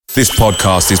This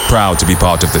podcast is proud to be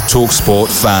part of the TalkSport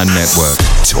Fan Network.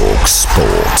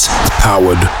 TalkSport.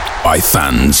 Powered by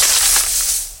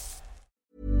fans.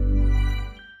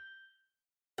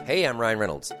 Hey, I'm Ryan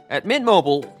Reynolds. At Mint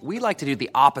Mobile, we like to do the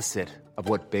opposite of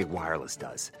what Big Wireless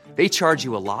does. They charge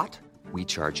you a lot, we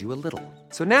charge you a little.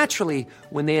 So naturally,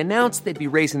 when they announced they'd be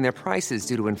raising their prices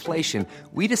due to inflation,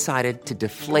 we decided to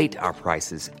deflate our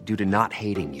prices due to not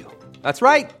hating you. That's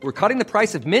right. We're cutting the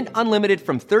price of Mint Unlimited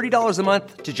from $30 a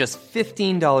month to just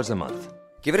 $15 a month.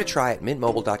 Give it a try at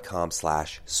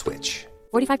mintmobile.com/switch.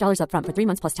 $45 up front for 3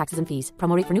 months plus taxes and fees.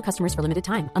 Promo rate for new customers for limited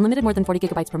time. Unlimited more than 40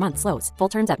 gigabytes per month. Slows full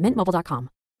terms at mintmobile.com.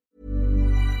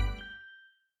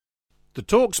 The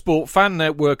TalkSport Fan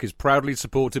Network is proudly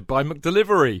supported by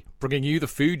McDelivery, bringing you the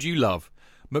food you love.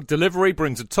 McDelivery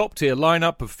brings a top-tier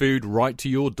lineup of food right to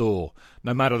your door.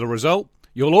 No matter the result,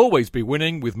 you'll always be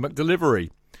winning with McDelivery.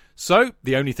 So,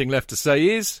 the only thing left to say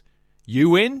is,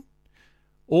 you win?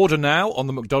 Order now on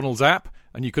the McDonald's app,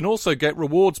 and you can also get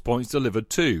rewards points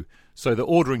delivered too, so that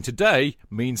ordering today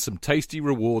means some tasty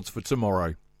rewards for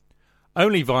tomorrow.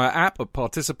 Only via app at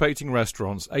participating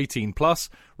restaurants. 18 plus.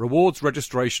 Rewards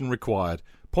registration required.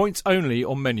 Points only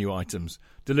on menu items.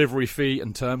 Delivery fee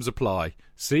and terms apply.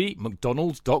 See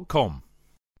mcdonalds.com.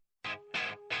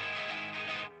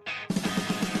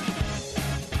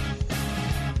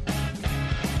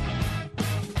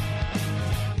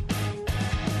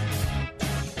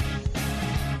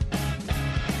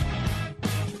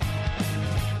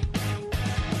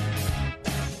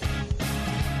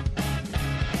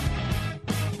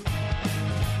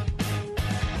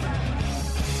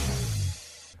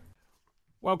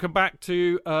 Welcome back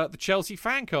to the Chelsea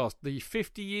Fancast, the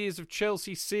 50 Years of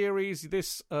Chelsea series.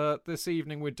 This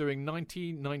evening we're doing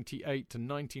 1998 to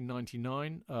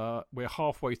 1999. We're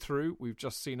halfway through. We've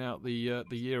just seen out the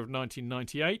year of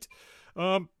 1998.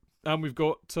 And we've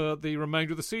got the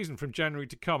remainder of the season from January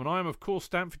to come. And I am, of course,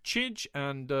 Stamford Chidge.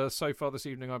 And so far this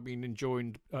evening I've been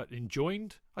enjoined, I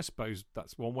suppose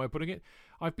that's one way of putting it.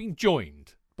 I've been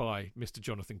joined by Mr.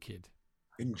 Jonathan Kidd.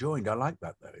 Enjoined, I like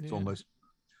that though. It's almost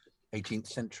 18th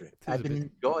century. I've been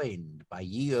joined by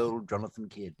ye old Jonathan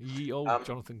Kidd. Ye old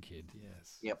Jonathan Kidd,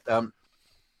 yes. Yep.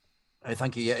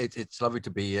 Thank you. Yeah, it's lovely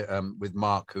to be with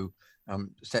Mark, who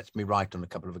sets me right on a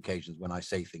couple of occasions when I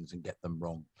say things and get them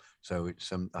wrong. So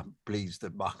it's I'm pleased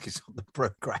that Mark is on the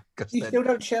programme. You still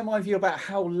don't share my view about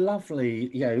how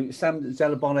lovely, Sam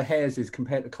Zalabona hairs is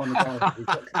compared to Conor Gallagher.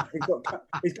 He's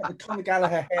got the Conor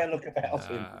Gallagher hair look about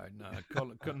him.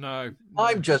 No.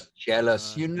 I'm just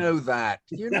jealous. You know that.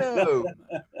 You know.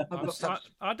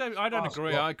 I don't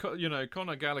agree.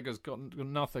 Conor Gallagher's got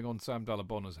nothing on Sam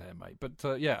Dalabona's hair, mate. But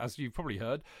as you've probably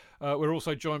heard, we're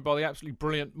also joined by the absolutely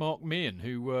brilliant Mark Meehan,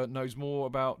 who knows more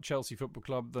about Chelsea Football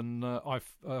Club than I've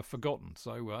forgotten.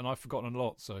 And I've forgotten a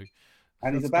lot.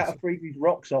 And he's about to freeze his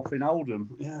rocks off in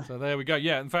Oldham. Yeah. So there we go.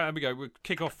 Yeah, in fact, there we go. We'll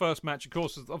kick off first match, of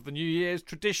course, of the New Year's.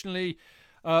 Traditionally,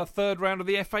 third round of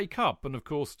the FA Cup, and of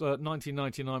course,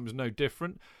 1999 was no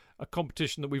different. A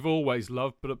competition that we've always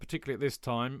loved, but particularly at this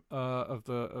time of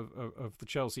the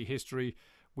Chelsea history,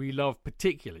 we love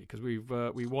particularly because we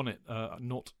won it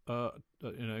not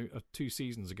 2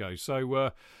 seasons ago.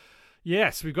 So.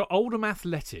 Yes, we've got Oldham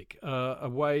Athletic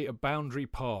away at Boundary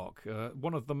Park,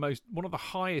 one of the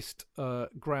highest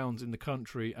grounds in the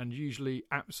country, and usually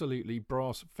absolutely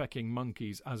brass-fecking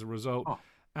monkeys as a result. Oh.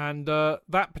 And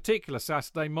that particular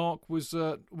Saturday, Mark, was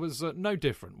no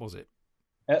different, was it?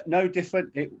 No different.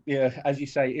 It, as you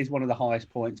say, is one of the highest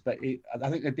points, but I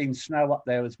think there'd been snow up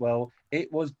there as well.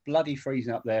 It was bloody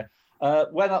freezing up there.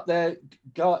 Went up there,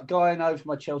 guy I know from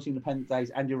my Chelsea Independent days,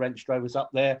 Andy Renstro was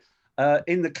up there.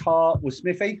 In the car was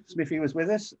Smithy. Smithy was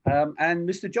with us, and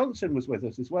Mr. Johnson was with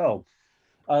us as well.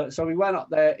 So we went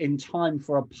up there in time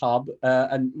for a pub,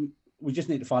 and we just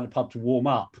need to find a pub to warm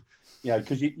up,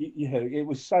 because it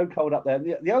was so cold up there.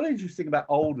 The other interesting thing about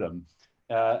Oldham,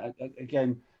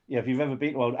 again, if you've ever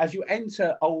been to Oldham, as you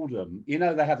enter Oldham, they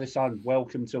have the sign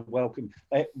welcome to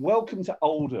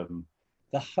Oldham,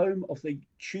 the home of the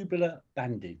tubular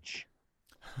bandage.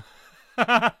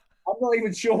 I'm not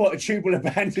even sure what a tubular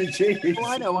bandage is. Well,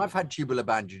 I know I've had tubular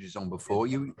bandages on before.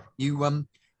 You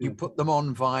put them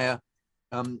on via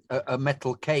a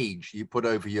metal cage you put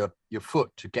over your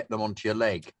foot to get them onto your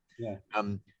leg. Yeah.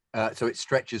 So it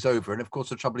stretches over, and of course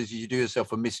the trouble is you do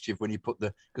yourself a mischief when you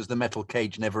because the metal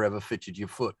cage never ever fitted your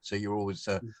foot, so you're always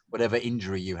whatever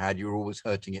injury you had, you're always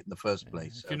hurting it in the first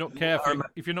place. If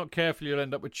you're not careful, you'll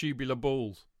end up with tubular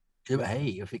balls.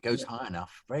 Hey, if it goes high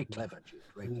enough, very clever.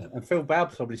 Very clever. And Phil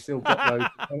Babb's probably still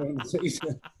got those.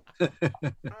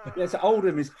 So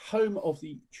Oldham is home of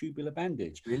the tubular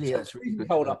bandage. Really, so it's really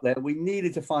cold up there. We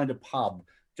needed to find a pub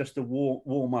just to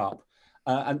warm up.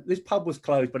 And this pub was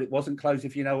closed, but it wasn't closed,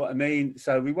 if you know what I mean.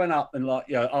 So we went up and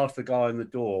asked the guy on the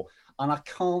door, and I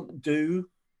can't do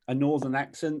a northern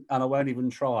accent, and I won't even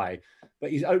try.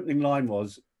 But his opening line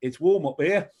was, "It's warm up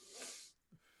here,"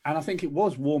 and I think it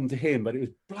was warm to him, but it was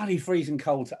bloody freezing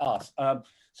cold to us.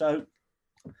 So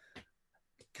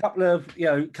couple of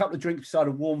drinks beside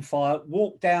a warm fire.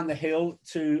 Walked down the hill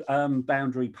to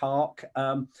Boundary Park,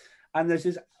 and there's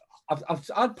this.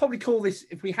 I'd probably call this,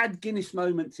 if we had Guinness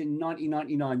moments in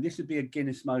 1999, this would be a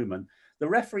Guinness moment. The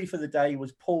referee for the day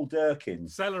was Paul Durkin.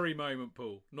 Celery moment,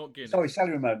 Paul, not Guinness. Sorry,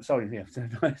 celery moment. Sorry, yeah,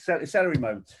 celery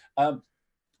moment.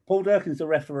 Paul Durkin's the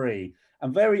referee,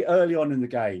 and very early on in the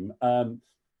game, and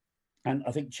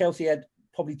I think Chelsea had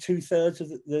probably 2/3 of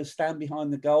the stand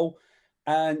behind the goal,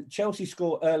 and Chelsea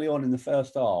scored early on in the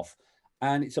first half,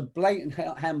 and it's a blatant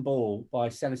handball by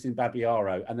Celestin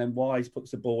Babayaro, and then Wise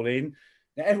puts the ball in.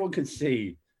 Now, everyone can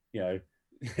see,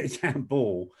 it's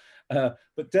handball,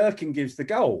 but Durkin gives the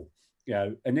goal,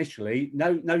 initially.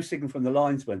 No signal from the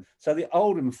linesman. So the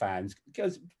Oldham fans,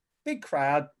 goes big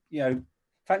crowd,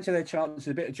 fancy their chances,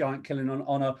 a bit of giant killing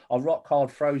on a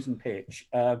rock-hard frozen pitch,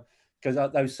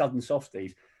 because those southern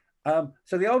softies.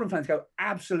 So the Oldham fans go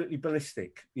absolutely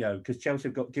ballistic, because Chelsea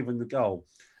have got given the goal.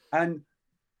 And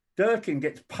Durkin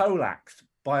gets poleaxed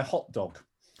by a hot dog.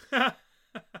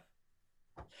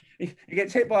 He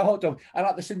gets hit by a hot dog, and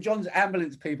like the St John's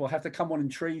ambulance people have to come on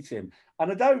and treat him.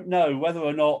 And I don't know whether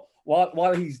or not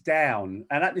while he's down,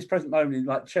 and at this present moment,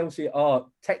 like Chelsea are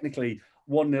technically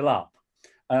 1-0 up.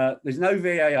 There's no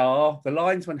VAR. The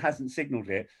linesman hasn't signalled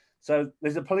it. So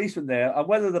there's a policeman there, and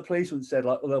whether the policeman said,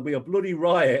 there'll be a bloody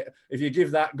riot if you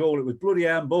give that goal, it was bloody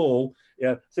handball.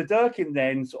 So Durkin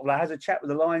then sort of has a chat with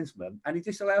the linesman, and he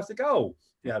disallows the goal.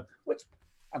 Which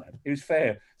I don't know, it was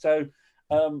fair. So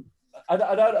I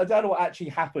don't know what actually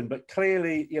happened, but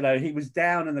clearly, he was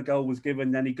down and the goal was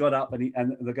given. Then he got up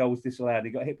and the goal was disallowed.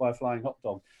 He got hit by a flying hot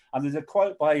dog. And there's a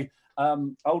quote by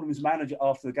Oldham's manager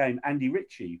after the game, Andy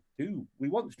Ritchie, who we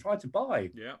once tried to buy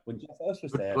when Jeff Hurst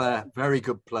was there. Player, very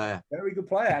good player. Very good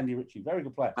player, Andy Ritchie. Very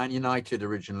good player. Man United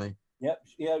originally. Yep.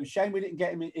 Shame we didn't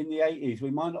get him in the 80s.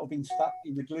 We might not have been stuck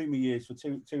in the gloomy years for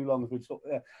too long.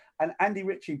 And Andy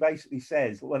Ritchie basically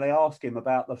says, when they ask him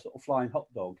about the sort of flying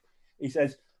hot dog, he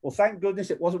says, "Well, thank goodness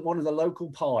it wasn't one of the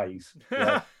local pies.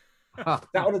 That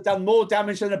would have done more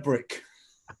damage than a brick."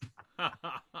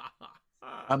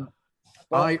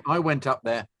 I went up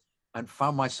there and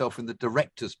found myself in the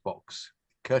director's box,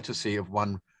 courtesy of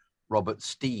one Robert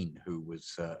Steen, who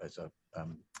was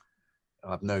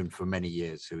I've known for many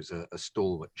years, who was a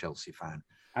stalwart Chelsea fan.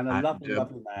 And a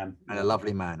lovely man. And a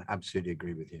lovely man. Absolutely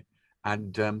agree with you.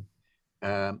 And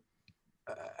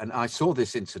I saw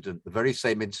this incident, the very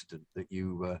same incident that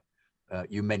you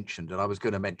mentioned, and I was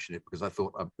going to mention it because I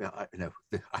thought,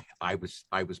 I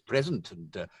was present,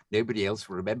 and nobody else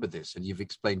will remember this, and you've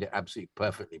explained it absolutely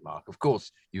perfectly, Mark. Of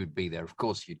course you'd be there. Of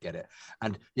course you'd get it.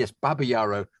 And yes,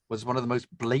 Babayaro was one of the most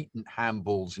blatant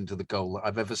handballs into the goal that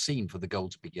I've ever seen for the goal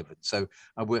to be given. So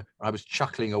I was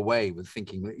chuckling away with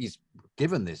thinking that he's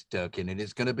given this Durkin, and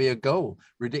it's going to be a goal.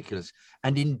 Ridiculous.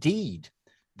 And indeed,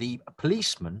 the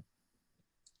policeman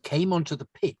came onto the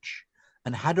pitch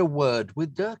and had a word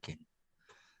with Durkin.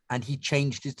 And he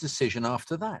changed his decision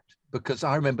after that, because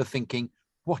I remember thinking,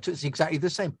 what is exactly the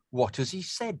same? What has he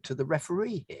said to the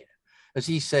referee here? As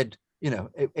he said,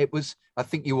 it was, I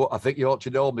think you ought to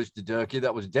know, Mr. Durkin,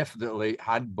 that was definitely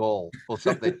handball or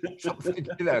something, something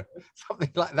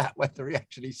like that, whether he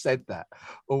actually said that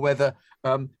or whether,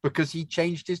 because he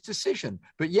changed his decision.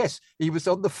 But yes, he was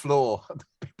on the floor,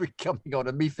 coming on,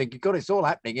 and me thinking, God, it's all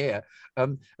happening here.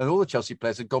 And all the Chelsea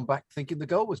players had gone back thinking the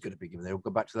goal was going to be given. They all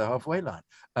go back to the halfway line.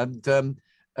 And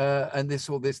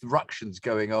all this ructions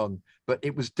going on, but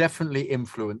it was definitely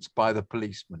influenced by the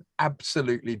policeman.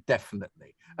 Absolutely,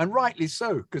 definitely. And rightly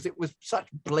so, because it was such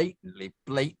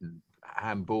blatant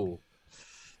handball.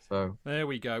 So there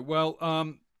we go. Well,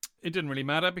 it didn't really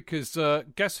matter because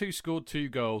guess who scored 2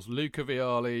 goals? Luca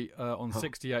Vialli on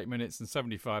 68 minutes and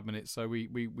 75 minutes. So we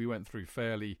went through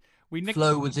fairly.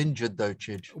 Flo was injured though,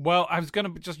 Chidge. Well, I was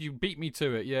going to you beat me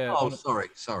to it. Yeah. Oh, sorry.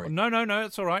 No,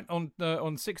 it's all right.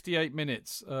 On 68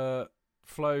 minutes,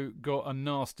 Flo got a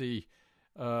nasty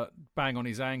bang on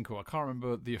his ankle. I can't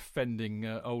remember the offending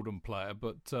Oldham player,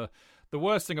 but the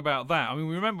worst thing about that, I mean,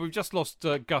 remember we've just lost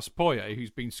Gus Poyet,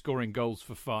 who's been scoring goals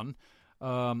for fun.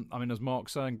 As Mark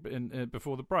saying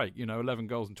before the break, 11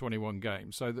 goals in 21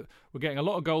 games. So we're getting a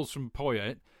lot of goals from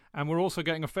Poyet, and we're also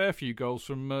getting a fair few goals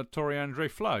from Tore-Andre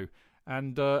Flo.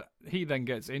 And he then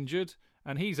gets injured,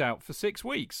 and he's out for 6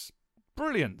 weeks.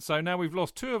 Brilliant. So now we've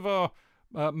lost 2 of our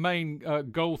main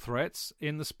goal threats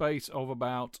in the space of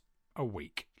about a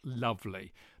week.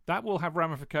 Lovely. That will have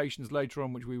ramifications later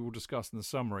on, which we will discuss in the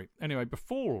summary. Anyway,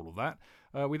 before all of that,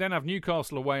 we then have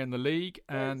Newcastle away in the league.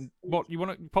 And what, you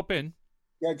want to pop in?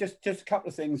 Yeah, just a couple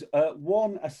of things.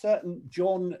 One, a certain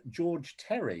John George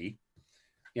Terry,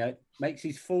 makes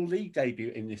his full league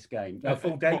debut in this game.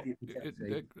 Full debut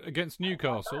against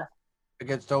Newcastle,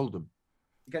 against Oldham.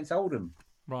 Against Oldham,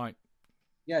 right?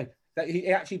 Yeah,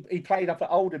 he played up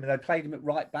at Oldham, and they played him at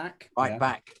right back. Right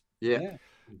back. Yeah.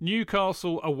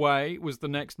 Newcastle away was the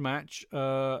next match.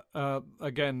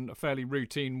 Again, a fairly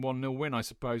routine 1-0 win, I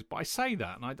suppose. But I say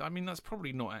that, and I mean, that's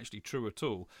probably not actually true at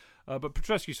all. But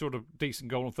Petrescu scored a decent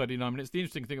goal on 39 minutes. The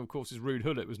interesting thing, of course, is Ruud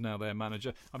Gullit was now their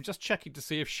manager. I'm just checking to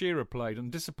see if Shearer played,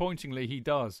 and disappointingly, he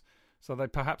does. So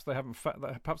perhaps they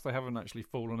haven't actually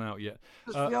fallen out yet.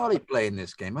 Does Vialli play in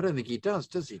this game? I don't think he does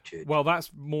he, Chid? Well,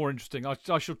 that's more interesting. I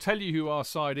shall tell you who our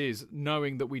side is,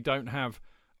 knowing that we don't have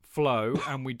Flo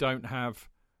and we don't have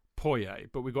Poyet,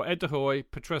 but we've got Ed de Hoy,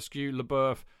 Petrescu,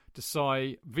 Leboeuf,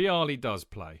 Desai. Vialli does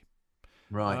play.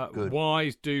 Right, good.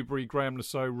 Wise, Dubry, Graham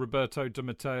Lasso, Roberto Di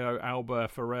Matteo,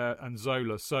 Albert Ferrer, and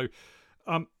Zola. So,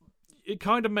 it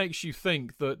kind of makes you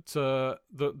think that that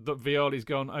Vialli's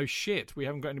gone, oh shit, we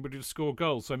haven't got anybody to score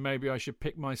goals, so maybe I should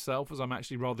pick myself, as I'm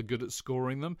actually rather good at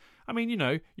scoring them. I mean,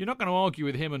 you're not going to argue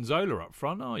with him and Zola up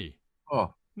front, are you?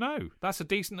 Oh. No, that's a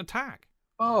decent attack.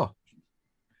 Oh.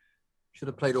 Should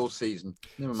have played all season.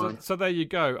 Never mind. So there you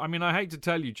go. I mean, I hate to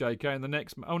tell you, JK, in the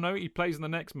next... Oh, no, he plays in the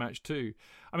next match too.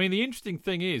 I mean, the interesting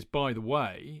thing is, by the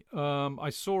way, I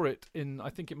saw it in... I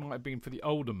think it might have been for the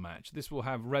Oldham match. This will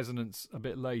have resonance a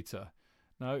bit later.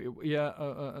 No,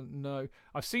 no.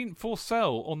 I've seen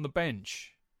Forsell on the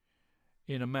bench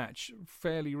in a match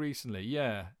fairly recently.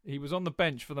 Yeah, he was on the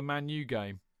bench for the Man U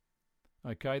game.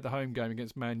 Okay, the home game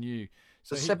against Man U.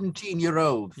 So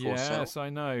 17-year-old. Yes, I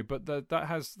know, but that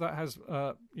has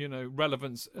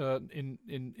relevance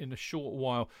in a short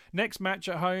while. Next match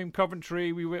at home,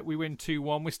 Coventry. We win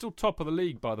 2-1. We're still top of the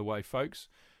league, by the way, folks.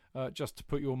 Just to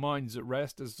put your minds at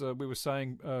rest, as we were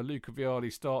saying, Luca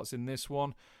Vialli starts in this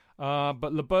one, but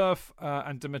Leboeuf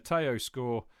and Di Matteo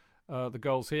score the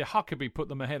goals here. Huckabee put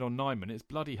them ahead on 9 minutes.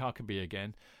 Bloody Huckabee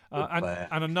again,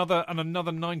 and another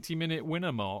 90-minute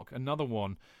winner, Mark. Another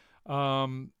one.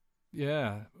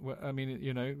 Yeah, I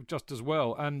mean, just as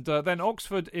well. And then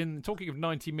Oxford, talking of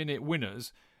 90-minute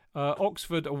winners,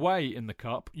 Oxford away in the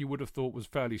Cup, you would have thought was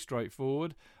fairly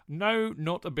straightforward. No,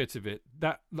 not a bit of it.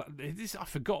 I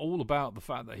forgot all about the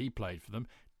fact that he played for them.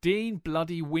 Dean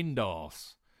bloody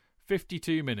Windarse.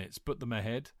 52 minutes, put them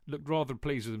ahead. Looked rather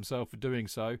pleased with himself for doing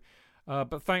so.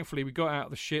 But thankfully, we got out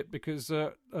of the shit because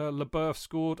Leboeuf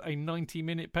scored a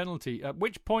 90-minute penalty. At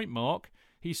which point, Mark,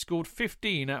 he scored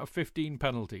 15 out of 15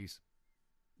 penalties.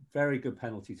 Very good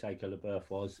penalty taker, Leboeuf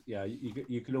was. Yeah,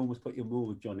 you can almost put your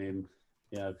mortgage on him.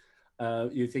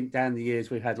 You think down the years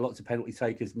we've had lots of penalty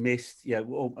takers missed. Yeah,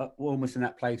 we're almost in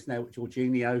that place now with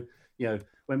Jorginho.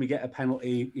 When we get a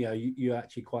penalty, you're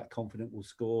actually quite confident we'll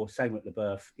score. Same with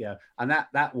Leboeuf. Yeah, and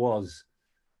that was,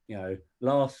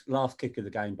 last kick of the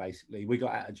game. Basically, we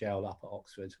got out of jail up at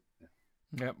Oxford.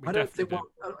 Yeah, I don't think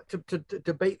to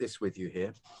debate this with you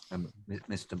here,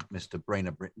 Mr. Brain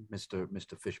of Britain, Mr.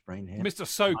 Fishbrain here, Mr.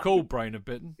 So-called Brain of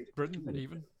Britain,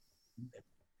 even.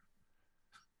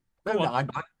 No,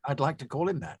 I'd like to call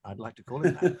him that.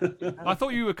 I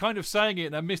thought you were kind of saying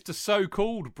it now, Mr.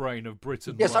 So-called Brain of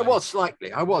Britain. Yes, I was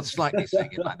slightly saying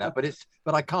it like that,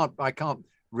 but I can't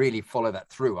really follow that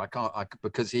through.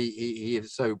 Because he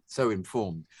is so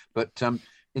informed. But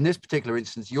in this particular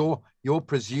instance, you're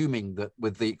presuming that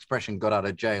with the expression "got out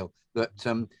of jail"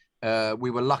 that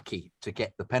we were lucky to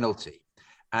get the penalty.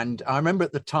 And I remember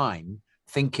at the time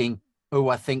thinking, "Oh,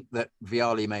 I think that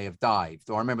Vialli may have dived."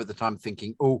 Or I remember at the time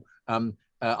thinking,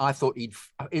 I thought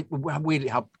weirdly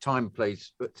how time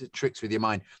plays tricks with your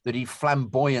mind, that he'd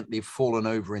flamboyantly fallen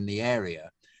over in the area.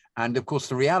 And of course,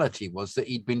 the reality was that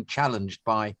he'd been challenged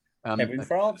by Kevin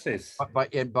Francis. By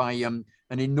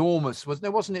an enormous,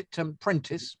 wasn't it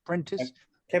Prentice?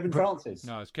 Kevin Francis.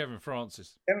 No, it's Kevin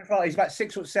Francis. Kevin Francis, he's about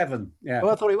 6'7". Yeah. Oh,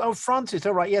 I thought Francis.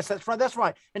 All right, yes, that's right. That's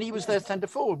right. And he was their centre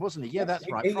forward, wasn't he? Yeah, that's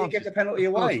right. He didn't get the penalty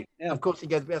away. Of course he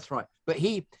gets. That's right. But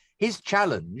his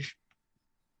challenge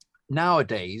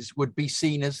nowadays would be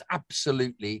seen as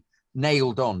absolutely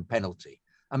nailed on penalty.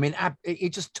 I mean,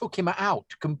 it just took him out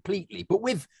completely, but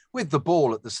with the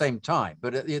ball at the same time.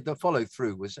 But the follow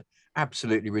through was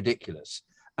absolutely ridiculous.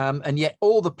 And yet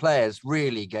all the players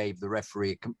really gave the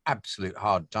referee an absolute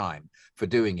hard time for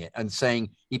doing it and saying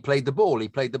he played the ball.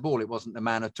 It wasn't the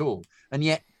man at all. And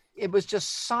yet it was just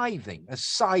a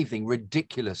scything,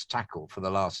 ridiculous tackle for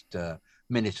the last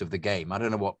minute of the game. I don't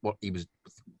know what he was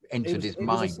entered his mind.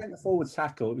 It was a centre forward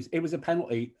tackle. It was a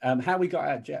penalty. How we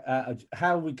got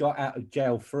out of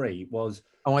jail free was.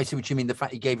 Oh, I see what you mean. The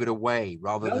fact he gave it away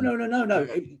rather than. No.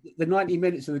 The 90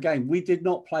 minutes of the game, we did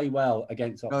not play well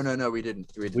against Oxford. No, we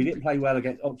didn't. We didn't play well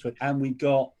against Oxford, and we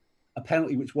got a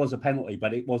penalty, which was a penalty,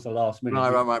 but it was a last minute.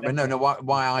 Right. But no.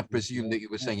 Why I presume that you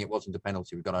were saying it wasn't a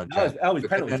penalty? We got out of jail. No, it was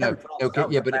penalty.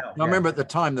 I remember at the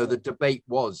time though the debate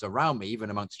was around me,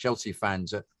 even amongst Chelsea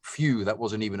fans, that that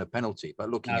wasn't even a penalty. But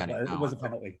looking at it now, it was a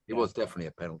penalty. It was definitely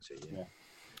a penalty. Yeah.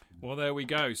 Well, there we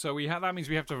go. So that means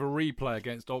we have to have a replay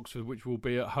against Oxford, which will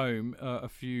be at home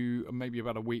maybe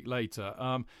about a week later.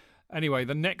 Anyway,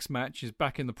 the next match is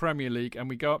back in the Premier League, and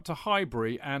we go up to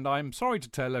Highbury. And I'm sorry to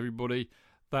tell everybody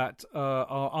that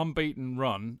our unbeaten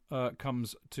run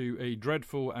comes to a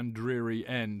dreadful and dreary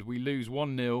end. We lose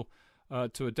 1-0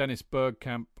 to a Dennis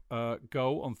Bergkamp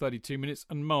goal on 32 minutes.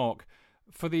 And Mark,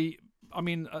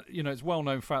 it's well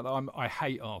known fact that I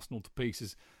hate Arsenal to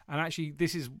pieces, and actually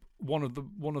this is one of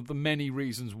the many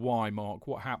reasons why. Mark,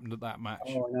 what happened at that match?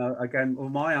 Oh no! Again,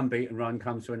 my unbeaten run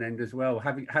comes to an end as well.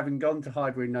 Having gone to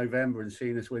Highbury in November and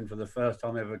seen us win for the first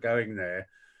time ever going there,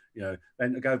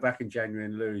 then to go back in January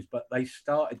and lose. But they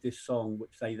started this song,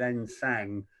 which they then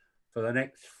sang for the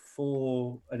next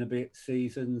 4 and a bit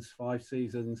seasons, 5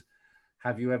 seasons.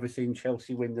 Have you ever seen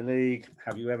Chelsea win the league?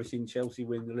 Have you ever seen Chelsea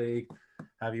win the league?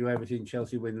 Have you ever seen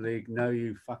Chelsea win the league? No,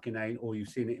 you fucking ain't. Or you've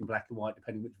seen it in black and white,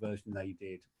 depending which version they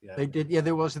did. Yeah. They did. Yeah,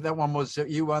 there was. That one was,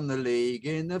 you won the league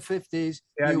in the 50s.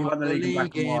 Yeah, you won the league in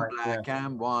black Yeah.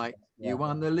 and white. Yeah. You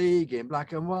won the league in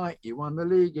black and white. You won the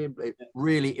league in... It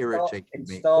really irritated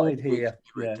me. It started here.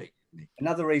 Yeah.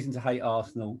 Another reason to hate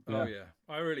Arsenal. Oh, yeah.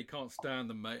 I really can't stand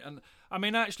them, mate. And, I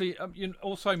mean, actually,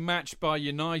 also matched by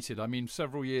United. I mean,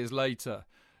 several years later...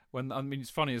 it's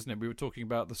funny, isn't it? We were talking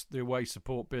about the away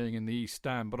support being in the East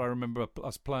Stand, but I remember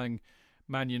us playing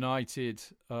Man United,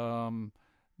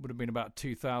 would have been about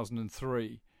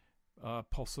 2003,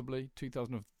 possibly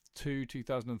 2002,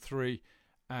 2003,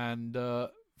 and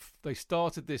they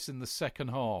started this in the second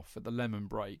half at the lemon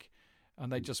break, and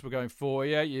they just were going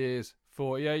 48 years,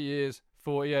 48 years,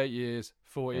 48 years,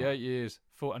 48 years,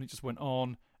 and it just went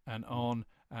on and on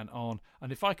and on.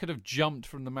 And if I could have jumped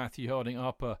from the Matthew Harding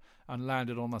upper and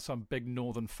landed on some big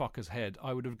northern fucker's head,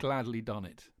 I would have gladly done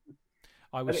it.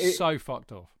 I was so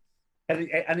fucked off.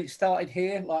 And it started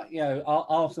here, our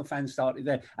Arsenal fans started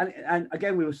there. And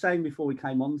again, we were saying before we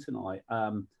came on tonight,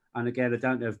 and again, I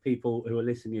don't know if people who are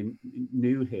listening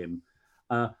knew him,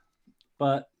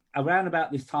 but around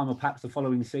about this time, or perhaps the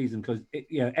following season, because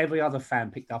every other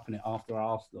fan picked up on it after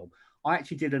Arsenal, I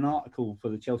actually did an article for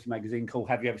the Chelsea magazine called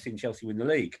 "Have You Ever Seen Chelsea Win the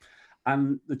League?"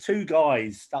 And the 2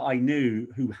 guys that I knew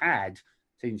who had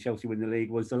seen Chelsea win the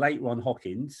league was the late Ron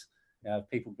Hawkins.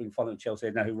 People who've been following Chelsea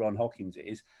know who Ron Hawkins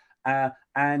is,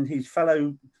 and his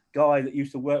fellow guy that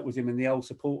used to work with him in the old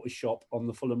supporters shop on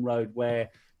the Fulham Road where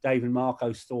Dave and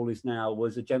Marco's stall is now,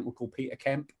 was a gentleman called Peter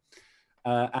Kemp.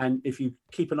 And if you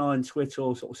keep an eye on Twitter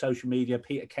or sort of social media,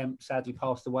 Peter Kemp sadly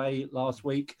passed away last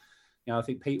week. I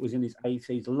think Pete was in his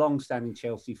 80s, a long-standing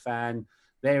Chelsea fan,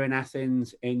 there in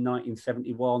Athens in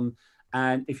 1971.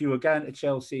 And if you were going to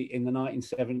Chelsea in the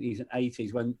 1970s and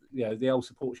 80s, when the old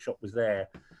support shop was there,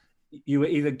 you were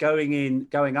either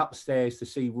going upstairs to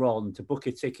see Ron, to book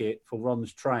a ticket for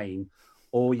Ron's train,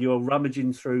 or you were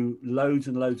rummaging through loads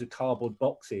and loads of cardboard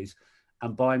boxes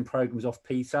and buying programmes off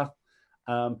Peter.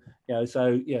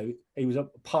 He was a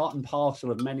part and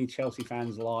parcel of many Chelsea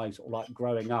fans' lives,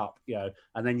 growing up,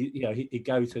 and then he'd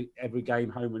go to every game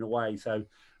home and away. So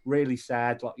really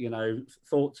sad,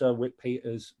 thoughts are with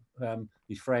Peter's,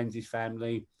 his friends, his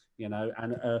family,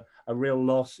 and a real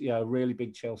loss, a really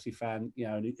big Chelsea fan,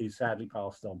 and he sadly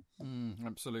passed on.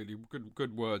 Absolutely.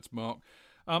 Good words, Mark.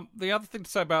 The other thing to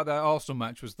say about that Arsenal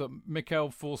match was that Mikel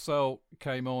Forssell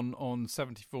came on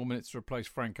 74 minutes to replace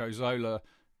Franco Zola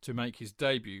to make his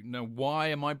debut. Now, why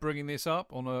am I bringing this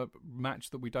up on a match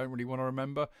that we don't really want to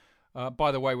remember?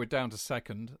 By the way, we're down to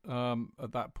second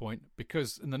at that point,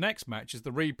 because in the next match is the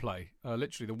replay,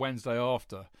 literally the Wednesday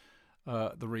after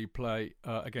the replay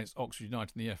against Oxford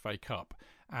United in the FA Cup.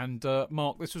 And,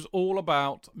 Mark, this was all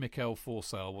about Mikel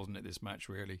Forssell, wasn't it, this match,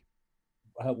 really?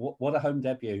 What a home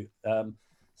debut.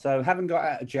 So having got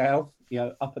out of jail,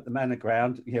 up at the Manor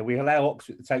Ground, we allow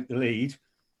Oxford to take the lead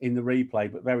in the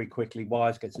replay, but very quickly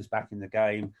Wise gets us back in the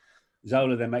game.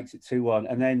 Zola then makes it 2-1,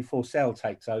 and then Forssell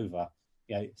takes over.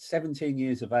 17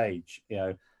 years of age,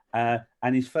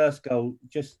 and his first goal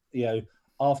just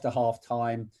after half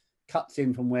time, cuts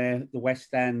in from where the West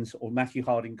Stands or Matthew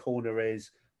Harding corner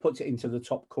is, puts it into the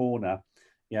top corner,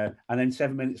 and then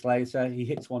 7 minutes later he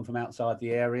hits one from outside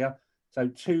the area. So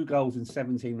 2 goals in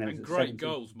 17 minutes. And great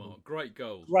goals, Mark. Great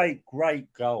goals.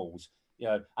 Great goals.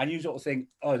 And you sort of think,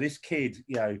 oh, this kid,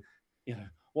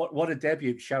 what a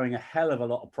debut, showing a hell of a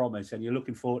lot of promise, and you're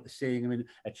looking forward to seeing him in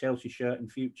a Chelsea shirt in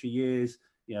future years.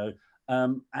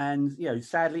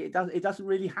 Sadly, it doesn't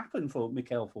really happen for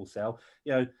Mikel Forssell.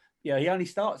 He only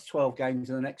starts 12 games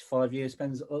in the next 5 years,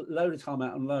 spends a load of time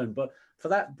out on loan. But for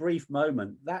that brief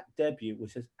moment, that debut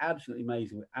was just absolutely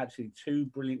amazing, with absolutely 2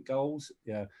 brilliant goals.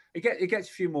 It gets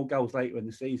a few more goals later in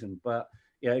the season, but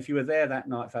if you were there that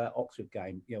night for that Oxford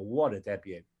game, what a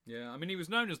debut. Yeah, I mean, he was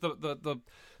known as the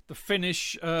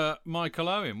Finnish Michael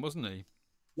Owen, wasn't he?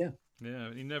 Yeah.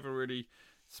 Yeah, he never really...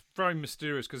 It's very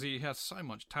mysterious because he has so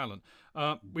much talent.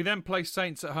 We then play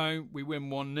Saints at home. We win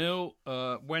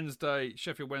 1-0.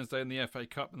 Sheffield Wednesday in the FA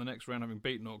Cup in the next round, having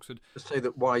beaten Oxford. Just say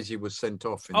that Wisey was sent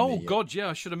off. God, yeah,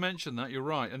 I should have mentioned that. You're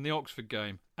right. In the Oxford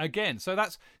game. Again, so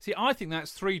I think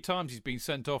that's 3 times he's been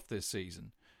sent off this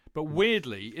season. But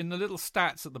weirdly, in the little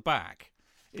stats at the back,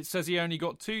 it says he only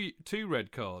got two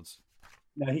red cards.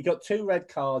 No, he got 2 red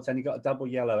cards and he got a double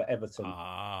yellow at Everton.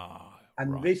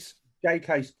 Right. This,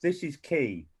 JK, this is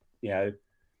key,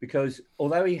 because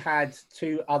although he had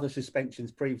 2 other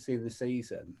suspensions previously in the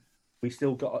season, we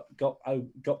still got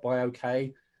by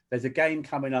okay. There's a game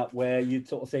coming up where you'd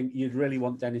sort of think you'd really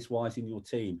want Dennis Wise in your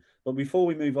team. But before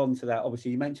we move on to that,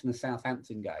 obviously you mentioned the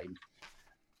Southampton game.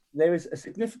 There is a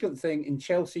significant thing in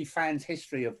Chelsea fans'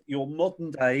 history of your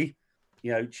modern day,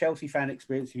 Chelsea fan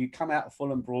experience. If you come out of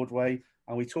Fulham Broadway,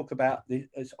 and we talk about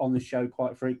this on the show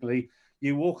quite frequently,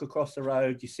 you walk across the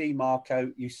road, you see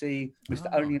Marco, you see Mr.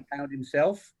 Only a Pound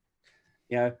himself,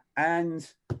 and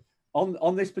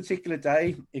on this particular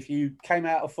day, if you came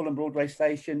out of Fulham Broadway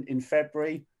Station in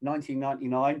February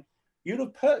 1999, you'd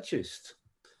have purchased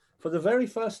for the very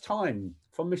first time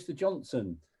from Mr.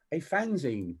 Johnson a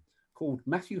fanzine called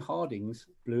Matthew Harding's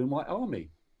Blue and White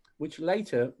Army, which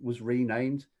later was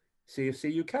renamed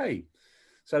CFC UK.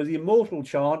 So the immortal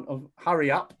chant of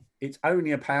 "Hurry up, it's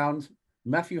only a £1,"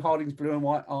 Matthew Harding's Blue and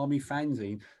White Army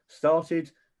fanzine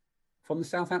started from the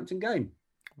Southampton game.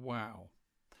 Wow.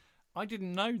 I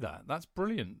didn't know that. That's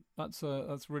brilliant. That's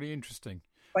really interesting.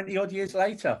 20 odd years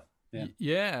later.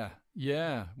 Yeah.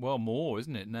 Well, more,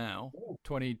 isn't it now?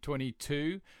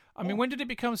 2022. I mean, when did it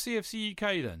become CFC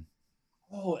UK then?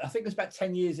 Oh, I think it was about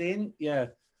 10 years in. Yeah.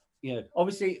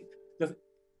 Obviously, the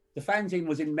fanzine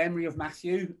was in memory of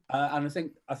Matthew,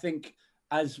 and I think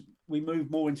as we move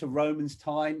more into Roman's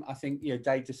time, I think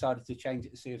Dave decided to change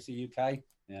it to CFC UK.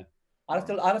 Yeah, I'll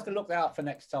have to look that up for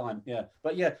next time. Yeah,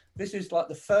 but this is like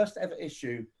the first ever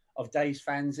issue of Dave's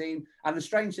fanzine. And the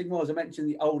strange thing was, I mentioned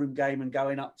the Oldham game and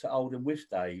going up to Oldham with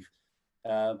Dave,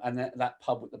 and that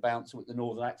pub with the bouncer with the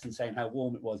northern accent saying how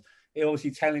warm it was. He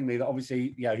obviously telling me that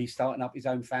obviously he's starting up his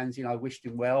own fanzine. I wished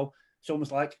him well. It's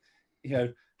almost like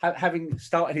having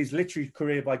started his literary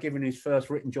career by giving his first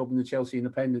written job in the Chelsea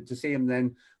Independent, to see him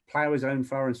then plough his own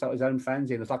furrow and start his own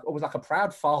fanzine. It's like almost like a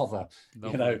proud father.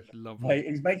 Lovely.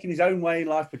 He's making his own way in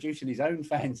life, producing his own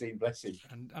fanzine. Bless him.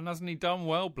 And hasn't he done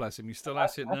well? Bless him. He still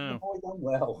has it now. Done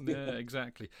well. Yeah,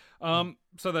 exactly.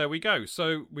 So there we go.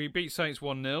 So we beat Saints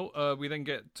 1-0. We then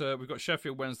we've got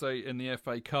Sheffield Wednesday in the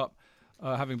FA Cup.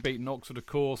 Having beaten Oxford, of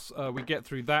course, we get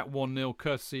through that 1-0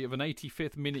 courtesy of an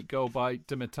 85th minute goal by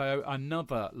Di Matteo.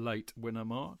 Another late winner,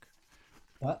 Mark.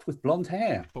 But with blonde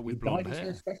hair. But with blonde hair.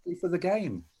 Especially for the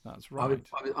game. That's right.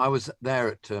 I was there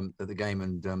at the game,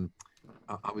 and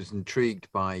I was intrigued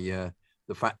by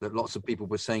the fact that lots of people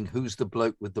were saying, "Who's the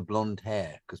bloke with the blonde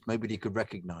hair?" Because nobody could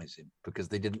recognise him, because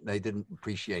they didn't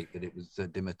appreciate that it was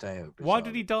Di Matteo. Why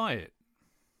did he dye it?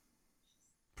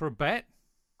 For a bet?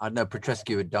 I know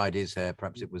Petrescu had dyed his hair.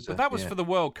 Perhaps it was. But that was for the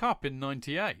World Cup in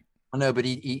 '98. I know, but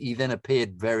he then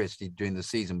appeared variously during the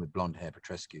season with blonde hair,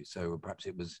 Petrescu. So perhaps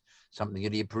it was something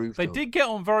that he approved. They did get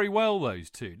on very well, those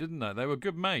two, didn't they? They were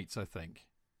good mates, I think.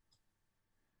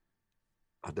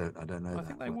 I don't know. I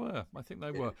think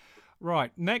they were.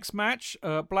 Right, next match,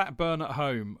 Blackburn at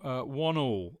home,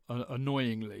 1-1,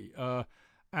 annoyingly.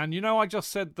 And I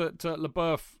just said that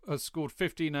Leboeuf has scored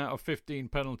 15 out of 15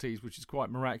 penalties, which is quite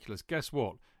miraculous. Guess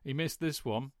what? He missed this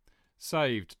one,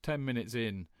 saved 10 minutes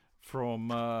in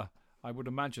from, I would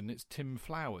imagine it's Tim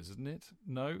Flowers, isn't it?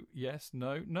 No, yes,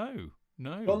 no.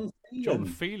 John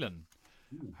Phelan.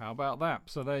 How about that?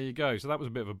 So there you go. So that was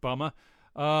a bit of a bummer.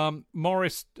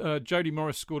 Jody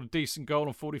Morris scored a decent goal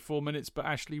on 44 minutes, but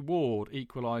Ashley Ward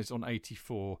equalised on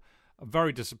 84.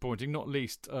 Very disappointing, not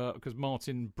least because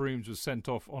Martin Brooms was sent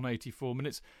off on 84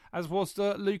 minutes, as was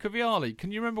Luca Vialli.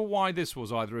 Can you remember why this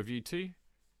was, either of you two?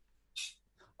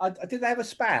 Did they have a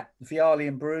spat? Vialli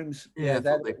and Brooms. Yeah, I they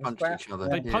thought they punched each other.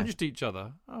 They punched each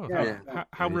other. Oh,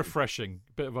 how refreshing!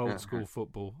 Bit of old school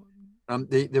football.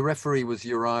 The referee was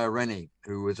Uriah Rennie,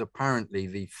 who was apparently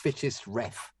the fittest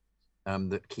ref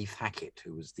that Keith Hackett,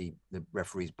 who was the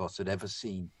referee's boss, had ever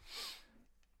seen.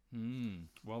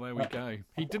 Well, there we go.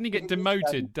 Didn't he get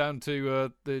demoted down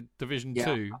to the Division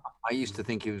 2? I used to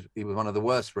think he was one of the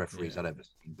worst referees I'd ever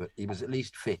seen, but he was at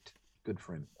least fit. Good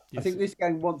for him. I think this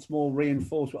game once more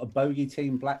reinforced what a bogey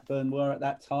team Blackburn were at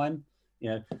that time.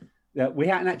 We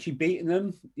hadn't actually beaten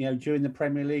them, during the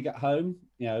Premier League at home,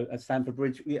 at Stamford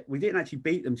Bridge. We didn't actually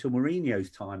beat them till Mourinho's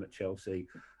time at Chelsea.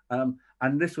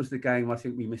 And this was the game I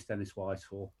think we missed Dennis Wise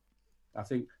for. I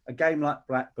think a game like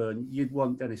Blackburn, you'd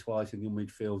want Dennis Wise in your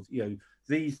midfield.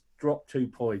 These drop 2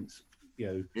 points,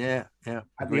 at the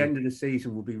end of the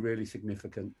season will be really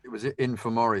significant. It was in for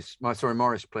Morris.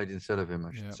 Morris played instead of him,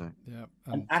 I should say. Yeah.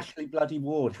 And Ashley bloody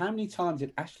Ward. How many times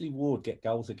did Ashley Ward get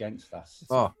goals against us?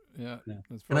 Can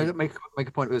I make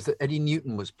a point? It was that Eddie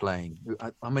Newton was playing.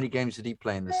 How many games did he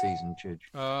play in the season,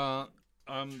 Chidge?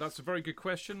 That's a very good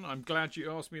question. I'm glad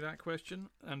you asked me that question.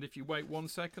 And if you wait 1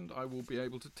 second, I will be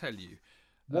able to tell you.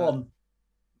 One.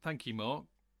 Thank you, Mark.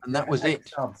 And that was it.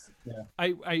 Subs. Yeah.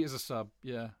 Eight as a sub.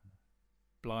 Yeah.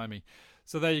 Blimey.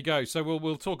 So there you go. So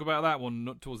we'll talk about that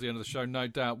one towards the end of the show, no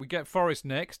doubt. We get Forest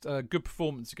next. Good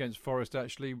performance against Forest,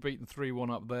 actually. Beaten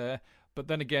 3-1 up there. But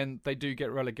then again, they do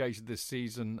get relegated this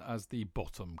season as the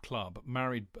bottom club.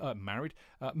 Managed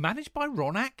by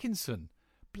Ron Atkinson.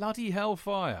 Bloody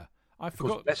hellfire. I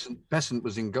forgot. Besant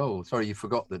was in goal. Sorry, you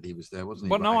forgot that he was there, wasn't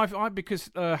he? Well, no,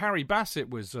 because Harry Bassett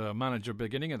was manager at the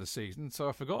beginning of the season, so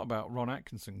I forgot about Ron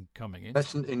Atkinson coming in.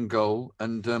 Besant in goal,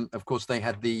 and of course they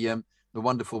had the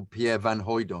wonderful Pierre Van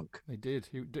Hooijdonk. They did.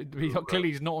 Clearly,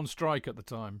 he's not on strike at the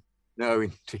time. No,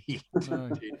 indeed.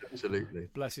 Indeed, absolutely.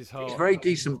 Bless his heart. He's a very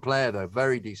decent player, though.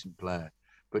 Very decent player,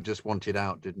 but just wanted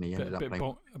out, didn't he? A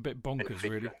bit bonkers,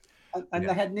 really. And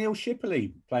they had Neil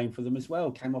Shipley playing for them as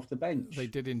well, came off the bench. They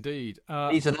did indeed.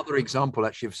 He's another example,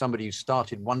 actually, of somebody who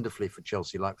started wonderfully for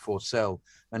Chelsea, like Forsell,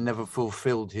 and never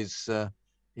fulfilled his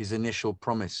initial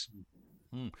promise.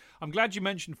 I'm glad you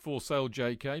mentioned Forsell,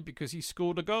 JK, because he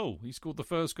scored a goal. He scored the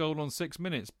first goal on 6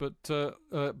 minutes, but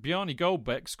Bjarni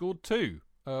Goldbeck scored 2.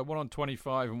 One on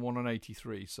 25 and one on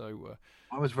 83. So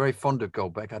I was very fond of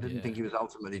Goldbeck. I didn't think he was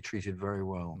ultimately treated very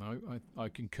well. No, I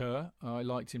concur. I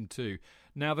liked him too.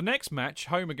 Now, the next match,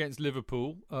 home against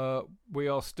Liverpool, we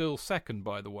are still second,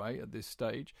 by the way, at this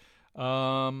stage. We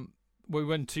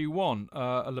went 2-1.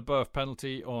 A Leboeuf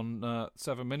penalty on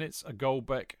 7 minutes, a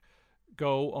Goldbeck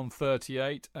goal on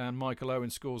 38, and Michael Owen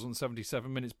scores on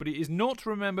 77 minutes. But it is not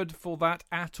remembered for that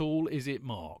at all, is it,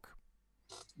 Mark?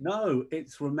 No,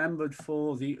 it's remembered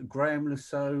for the Graham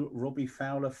Lasso Robbie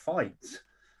Fowler fight.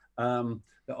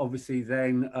 That obviously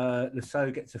then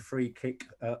Lasso gets a free kick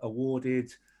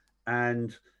awarded,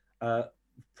 and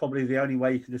probably the only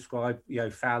way you can describe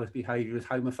Fowler's behaviour is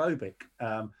homophobic.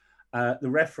 The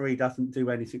referee doesn't do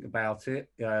anything about it.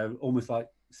 Almost like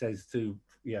says to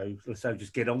Lasso,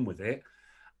 just get on with it.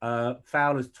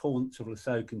 Fowler's taunts of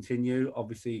Lasso continue.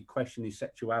 Obviously, question his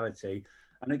sexuality.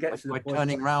 And it gets to the point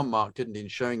turning round, Mark, didn't he,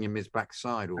 and showing him his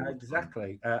backside.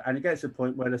 Exactly. And it gets to the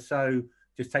point where Lasso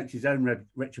just takes his own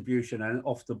retribution, and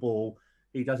off the ball,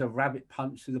 he does a rabbit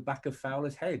punch to the back of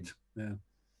Fowler's head.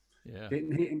 Yeah.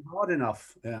 Didn't hit him hard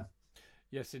enough. Yeah.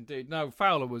 Yes, indeed. No,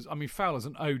 Fowler's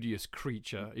an odious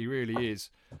creature. He really is.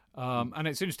 And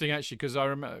it's interesting, actually, because I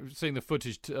remember seeing the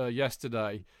footage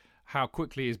yesterday, how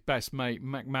quickly his best mate,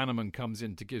 McManaman, comes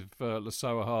in to give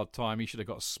Lasso a hard time. He should have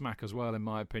got a smack as well, in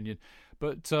my opinion.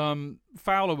 But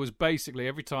Fowler was basically,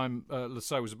 every time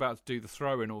Lasso was about to do the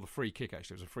throw-in, or the free kick,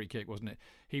 actually, it was a free kick, wasn't it?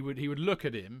 He would look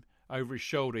at him over his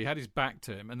shoulder. He had his back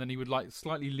to him, and then he would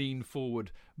slightly lean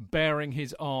forward, baring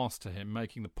his arse to him,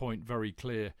 making the point very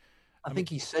clear. I think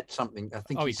he said something.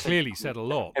 He clearly said a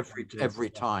lot every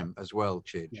time as well,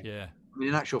 Chidge. Yeah. I mean,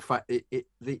 in actual fact,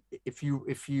 if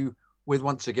you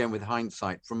once again with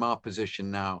hindsight from our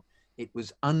position now, it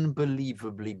was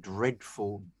unbelievably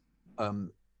dreadful.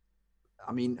 I'm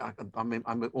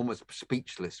almost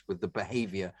speechless with the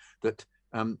behaviour that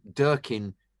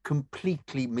Durkin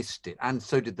completely missed it, and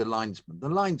so did the linesman. The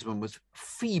linesman was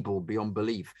feeble beyond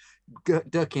belief.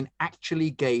 Durkin actually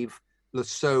gave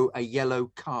Lasso a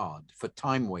yellow card for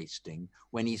time wasting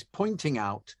when he's pointing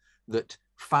out that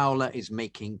Fowler is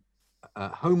making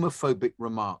homophobic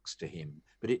remarks to him.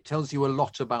 But it tells you a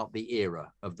lot about the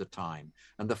era of the time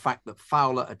and the fact that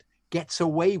Fowler gets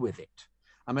away with it.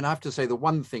 I mean, I have to say the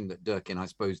one thing that Durkin, I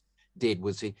suppose, did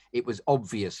was it was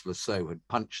obvious Lasso had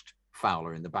punched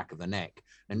Fowler in the back of the neck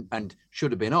and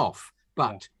should have been off.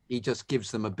 But he just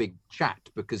gives them a big chat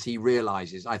because he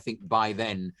realizes, I think by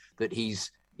then, that he's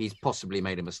possibly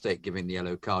made a mistake giving the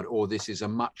yellow card, or this is a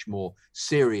much more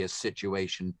serious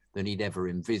situation than he'd ever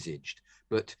envisaged.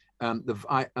 But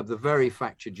the very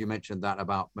fact that you mentioned that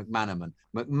about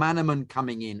McManaman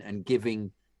coming in and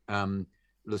giving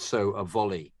Lasseau a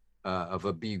volley of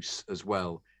abuse as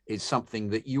well is something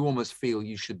that you almost feel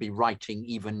you should be writing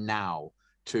even now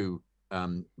to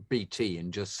BT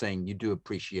and just saying you do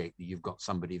appreciate that you've got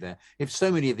somebody there. If so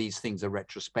many of these things are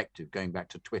retrospective, going back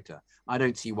to Twitter, I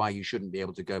don't see why you shouldn't be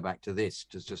able to go back to this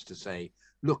just to say,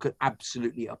 look at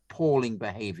absolutely appalling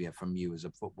behavior from you as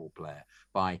a football player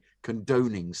by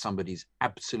condoning somebody's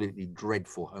absolutely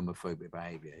dreadful homophobic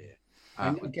behavior here.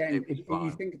 And again, if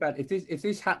you think about it, if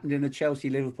this happened in the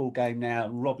Chelsea-Liverpool game now,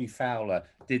 and Robbie Fowler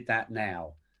did that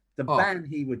now, the ban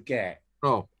he would get.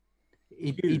 Oh,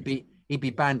 he'd be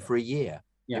banned for a year.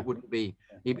 Yeah. It wouldn't be.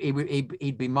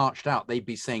 He'd be marched out. They'd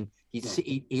be saying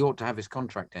he ought to have his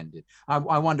contract ended. I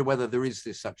wonder whether there is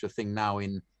such a thing now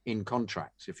in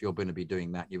contracts. If you're going to be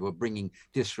doing that, you were bringing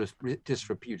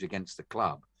disrepute against the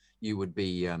club. You would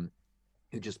be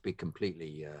you'd just be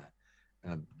completely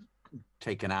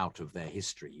taken out of their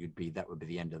history. That would be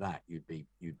the end of that. You'd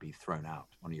be thrown out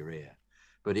on your ear.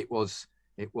 But it was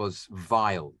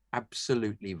vile,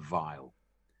 absolutely vile.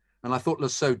 And I thought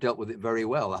Lasseau dealt with it very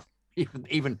well.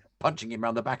 Even punching him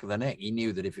around the back of the neck, he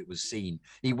knew that if it was seen,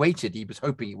 he waited. He was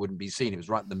hoping it wouldn't be seen. It was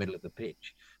right in the middle of the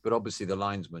pitch. But obviously the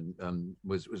linesman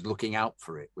was looking out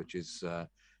for it, which is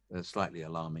slightly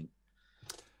alarming.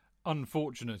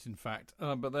 Unfortunate, in fact.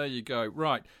 But there you go.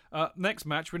 Right. Next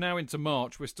match, we're now into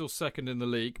March. We're still second in the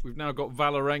league. We've now got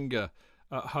Vålerenga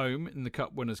at home in the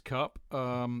Cup Winners' Cup.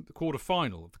 The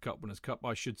quarter-final of the Cup Winners' Cup,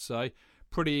 I should say.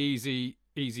 Pretty easy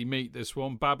meet, this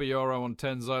one. Babayaro on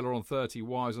 10, Zola on 30,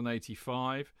 Wise on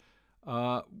 85.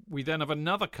 We then have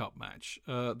another cup match.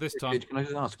 This time... Can I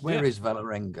just ask, where is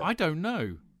Vålerenga? I don't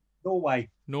know. Norway.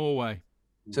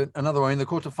 So another one in the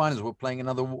quarterfinals. We're playing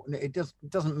another. It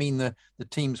doesn't mean the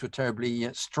teams were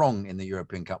terribly strong in the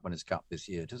European Cup Winners' Cup this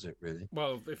year, does it? Really?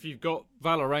 Well, if you've got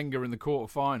Vålerenga in the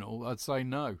quarterfinal, I'd say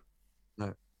no.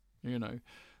 No. You know,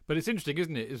 but it's interesting,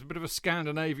 isn't it? It's a bit of a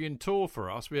Scandinavian tour for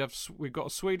us. We've got a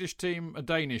Swedish team, a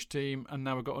Danish team, and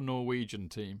now we've got a Norwegian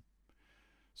team.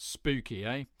 Spooky,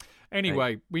 eh?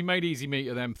 Anyway, we made easy meet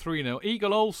of them 3-0.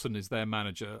 Eagle Olsen is their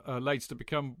manager, later to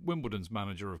become Wimbledon's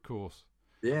manager, of course.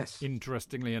 Yes.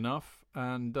 Interestingly enough,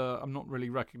 and I'm not really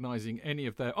recognising any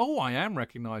of their... Oh, I am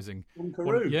recognising. John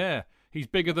Carew. Yeah, he's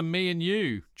bigger than me and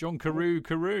you. John Carew.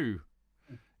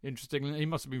 Interestingly, he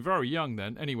must have been very young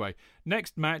then. Anyway,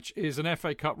 next match is an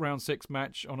FA Cup Round 6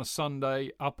 match on a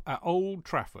Sunday up at Old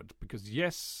Trafford. Because,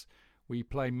 yes, we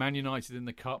play Man United in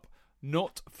the Cup,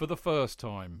 not for the first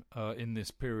time in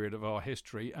this period of our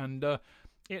history. And it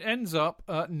ends up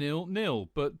 0-0,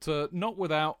 but not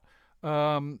without...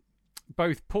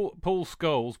 both Paul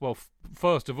Scholes, well,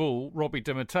 first of all, Robbie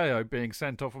Di Matteo being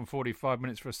sent off on 45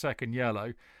 minutes for a second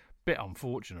yellow. Bit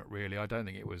unfortunate, really. I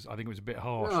think it was a bit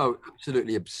harsh. No,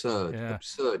 absolutely absurd. Yeah.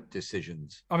 Absurd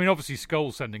decisions. I mean, obviously,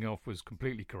 Scholes sending off was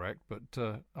completely correct,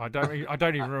 but I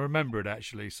don't even remember it,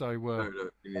 actually. So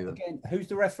again, who's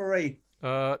the referee?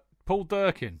 Paul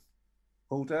Durkin.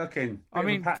 Paul Durkin. I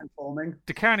mean, pattern forming.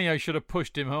 Di Canio should have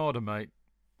pushed him harder, mate.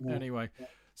 Yeah. Anyway.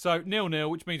 So 0-0,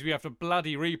 which means we have to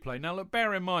bloody replay. Now, look,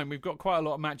 bear in mind, we've got quite a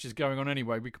lot of matches going on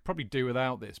anyway. We could probably do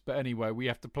without this. But anyway, we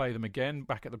have to play them again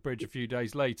back at the bridge a few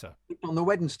days later. On the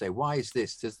Wednesday, why is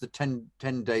this? Has the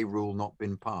 10-day rule not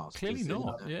been passed? Clearly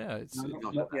not. Yeah, it's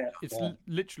yet.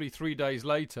 literally 3 days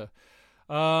later.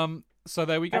 So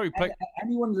there we go. We play...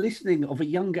 Anyone listening of a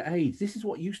younger age, this is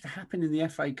what used to happen in the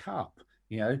FA Cup.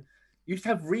 You know, used to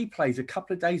have replays a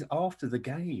couple of days after the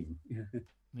game.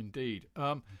 Indeed.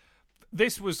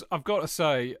 This was, I've got to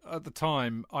say, at the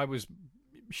time, I was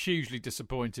hugely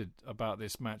disappointed about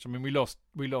this match. I mean, we lost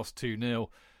 2-0.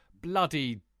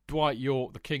 Bloody Dwight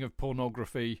York, the king of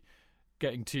pornography,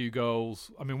 getting 2 goals.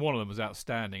 I mean, one of them was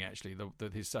outstanding, actually.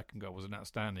 His second goal was an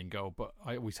outstanding goal, but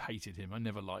I always hated him. I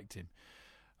never liked him.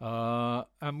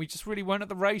 And we just really went at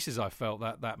the races, I felt,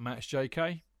 that match,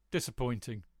 JK.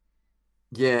 Disappointing.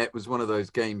 Yeah, it was one of those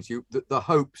games. The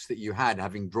hopes that you had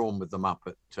having drawn with them up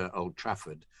at Old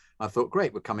Trafford, I thought,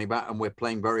 great, we're coming back and we're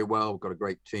playing very well. We've got a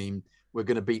great team. We're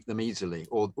going to beat them easily.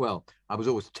 I was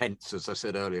always tense, as I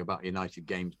said earlier, about United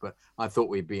games, but I thought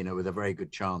we'd be in it with a very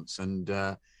good chance. And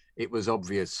it was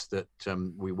obvious that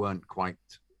we weren't quite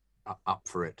up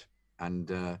for it.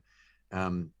 And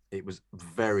it was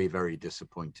very, very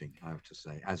disappointing, I have to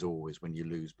say, as always, when you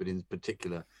lose. But in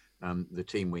particular, the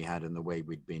team we had and the way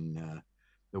we'd been...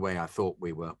 the way I thought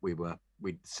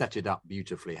we'd set it up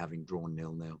beautifully, having drawn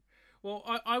 0-0. Well,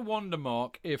 I wonder,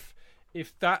 Mark, if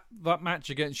that match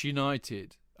against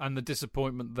United and the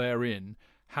disappointment therein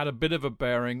had a bit of a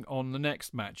bearing on the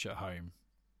next match at home.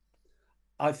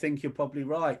 I think you're probably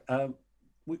right.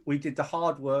 We did the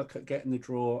hard work at getting the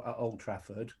draw at Old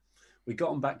Trafford. We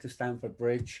got them back to Stamford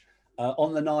Bridge.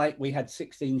 On the night, we had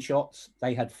 16 shots.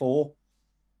 They had 4.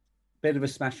 Bit of a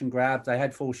smash and grab. They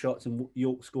had 4 shots and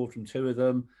York scored from 2 of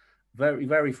them. Very,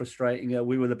 very frustrating.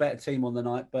 We were the better team on the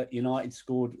night, but United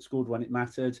scored when it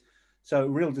mattered. So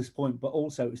real disappointment, but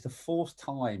also it's the 4th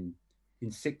time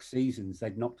in 6 seasons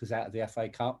they'd knocked us out of the FA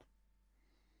Cup.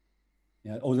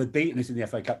 Or they'd beaten us in the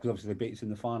FA Cup, because obviously they beat us in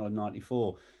the final in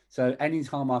 '94. So any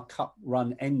time our cup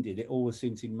run ended, it always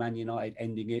seemed to be Man United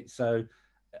ending it. So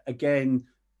again,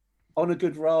 on a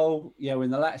good roll,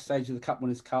 in the latter stage of the Cup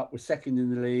Winners' Cup, we're second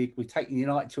in the league. We're taking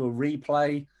United to a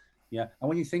replay. And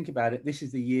when you think about it, this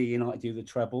is the year United do the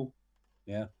treble.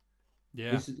 Yeah.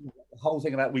 This is the whole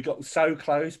thing about we got so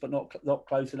close, but not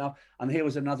close enough. And here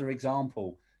was another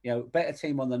example. Better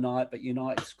team on the night, but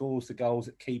United scores the goals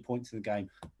at key points in the game.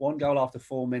 1 goal after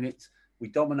 4 minutes. We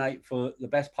dominate for the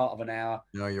best part of an hour.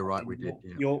 No, you're right. We did.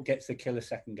 Yeah. York gets the killer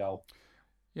second goal.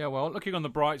 Yeah, well, looking on the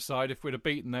bright side, if we'd have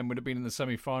beaten them, we'd have been in the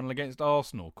semi-final against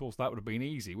Arsenal. Of course, that would have been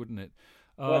easy, wouldn't it?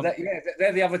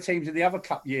 They're the other teams in the other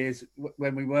cup years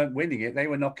when we weren't winning it. They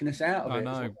were knocking us out of it.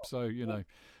 I know. So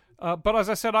but as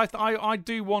I said, I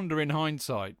do wonder in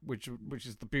hindsight, which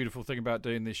is the beautiful thing about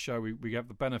doing this show. We have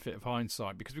the benefit of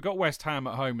hindsight because we've got West Ham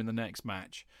at home in the next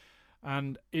match.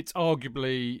 And it's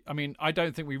arguably, I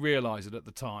don't think we realise it at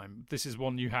the time. This is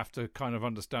one you have to kind of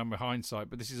understand with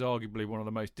hindsight, but this is arguably one of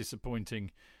the most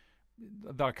disappointing.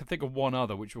 I can think of one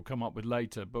other, which we'll come up with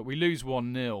later, but we lose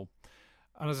 1-0.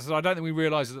 And as I said, I don't think we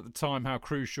realised at the time how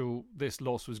crucial this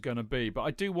loss was going to be. But I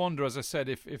do wonder, as I said,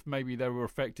 if maybe they were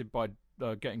affected by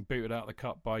getting booted out of the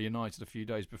cup by United a few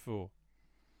days before.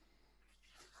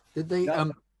 Did they?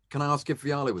 Can I ask if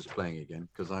Vialli was playing again?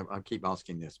 Because I keep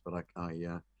asking this, but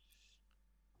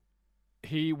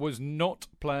He was not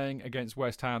playing against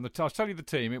West Ham. I'll tell you the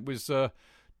team. It was De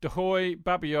Hoy,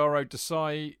 Babayaro,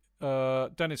 Desai,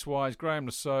 Dennis Wise, Graham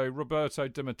Lasso, Roberto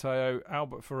Di Matteo,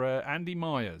 Albert Ferrer, Andy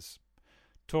Myers,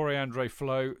 Torre Andre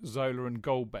Flo, Zola and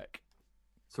Goldbeck.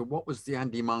 So what was the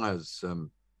Andy Myers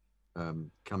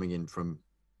coming in from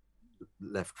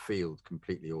left field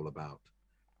completely all about?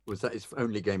 Was that his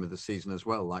only game of the season as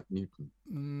well, like Newton?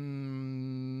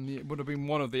 It would have been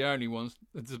one of the only ones.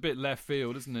 It's a bit left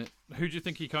field, isn't it? Who do you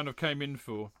think he kind of came in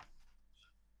for?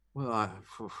 Well, I'm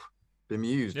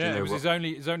bemused. Yeah, it was his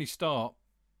only start.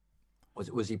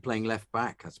 Was he playing left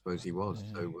back? I suppose he was.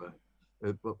 Yeah.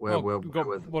 So,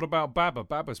 what about Baba?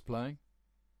 Baba's playing.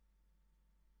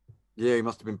 Yeah, he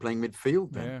must have been playing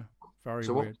midfield then. Yeah, very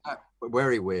weird.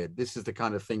 Very weird. This is the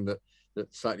kind of thing that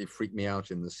slightly freaked me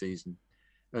out in the season.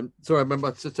 And so I remember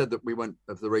I said that we went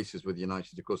of the races with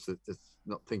United. Of course,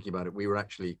 not thinking about it, we were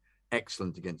actually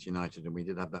excellent against United, and we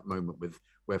did have that moment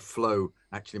where Flo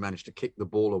actually managed to kick the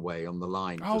ball away on the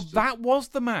line. Oh, that was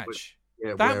the match.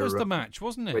 That was the match,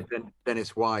 wasn't it?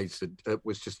 Dennis Wise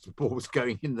was just the ball was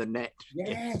going in the net.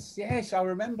 Yes, I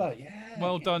remember. Yeah.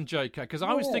 Well done, JK. Because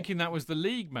I was thinking that was the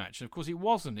league match, and of course it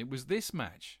wasn't. It was this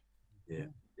match. Yeah.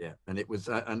 Yeah, and it was,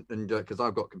 and because I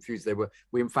got confused,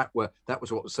 we in fact were. That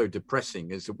was what was so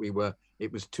depressing, is that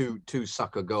it was two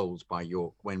sucker goals by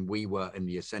York when we were in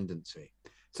the ascendancy.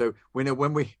 So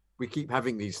when we keep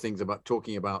having these things about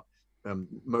talking about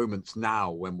moments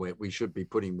now when we should be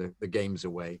putting the games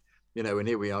away, and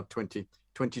here we are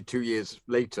 22 years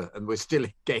later, and we're still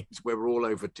in games where we're all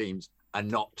over teams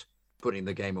and not putting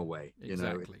the game away.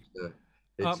 Exactly.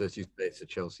 As you say, it's a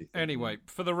Chelsea thing. Anyway,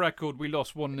 for the record, we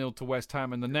lost 1-0 to West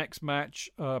Ham in the next match.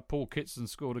 Paul Kitson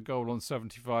scored a goal on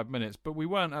 75 minutes. But we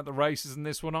weren't at the races in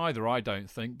this one either, I don't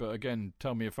think. But again,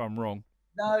 tell me if I'm wrong.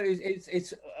 No,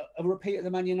 it's a repeat of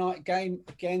the Man United game.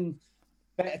 Again,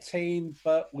 better team,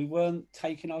 but we weren't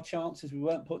taking our chances. We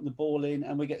weren't putting the ball in,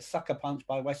 and we get sucker punched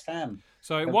by West Ham.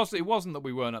 So it wasn't that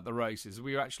we weren't at the races.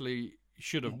 We actually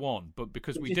should have won, but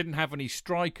because we didn't have any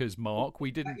strikers, Mark,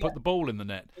 we didn't put the ball in the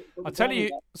net. I tell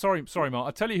you, sorry, Mark. I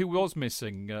tell you who was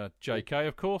missing, JK,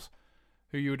 of course,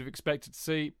 who you would have expected to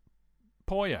see.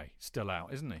 Poyet still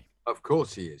out, isn't he? Of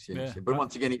course he is. Yes. Yeah. But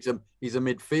once again, he's a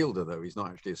midfielder though. He's not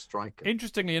actually a striker.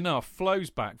 Interestingly enough, Flo's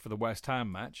back for the West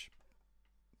Ham match.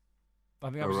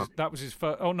 I think that was his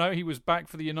first. Oh no, he was back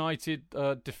for the United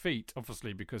defeat,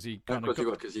 obviously, because he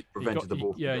because he prevented the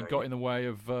ball. He got in the way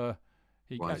of.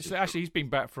 He's been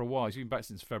back for a while. He's been back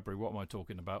since February. What am I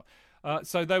talking about?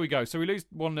 So there we go. So we lose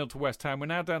 1-0 to West Ham. We're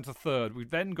now down to third. We've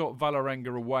then got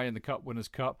Vålerenga away in the Cup Winners'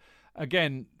 Cup.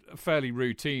 Again, fairly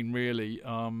routine, really.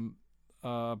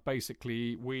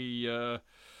 Basically, we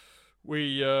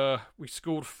We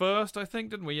scored first, I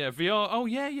think, didn't we? Yeah, Vialli. Oh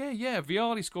yeah.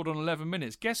 Vialli scored on 11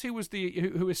 minutes. Guess who was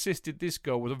who assisted this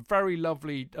goal with a very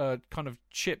lovely kind of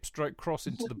chip stroke cross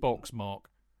into the box, Mark?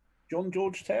 John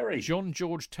George Terry. John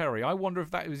George Terry. I wonder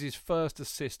if that was his first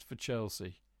assist for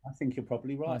Chelsea. I think you're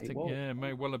probably right. I think, yeah,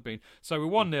 may well have been. So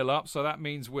we're 1-0 up, so that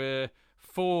means we're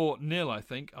 4-0, I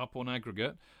think, up on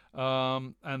aggregate.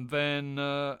 And then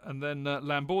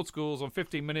Lambourd scores on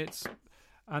 15 minutes,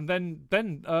 and then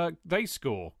they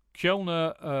score.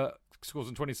 Kjellner scores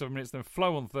in 27 minutes, then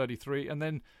Flo on 33, and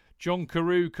then John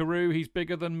Carew, he's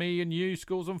bigger than me and you,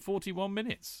 scores on 41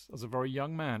 minutes as a very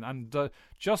young man. And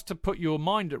just to put your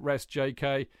mind at rest,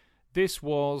 JK, this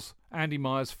was Andy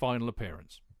Myers' final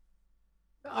appearance.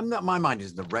 My mind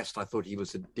isn't at rest. I thought he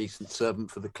was a decent servant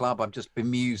for the club. I'm just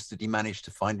bemused that he managed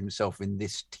to find himself in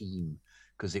this team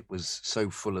because it was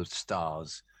so full of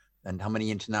stars. And how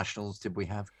many internationals did we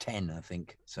have? 10, I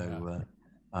think. So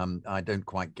I don't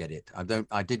quite get it.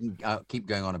 I didn't keep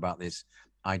going on about this.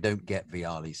 I don't get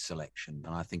Vialli's selection,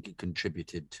 and I think it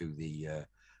contributed to the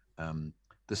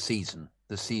season.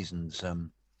 The season's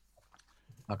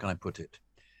how can I put it?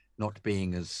 Not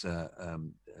being as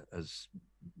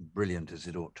brilliant as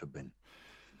it ought to have been.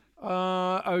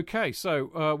 Okay,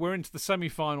 so we're into the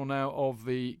semi-final now of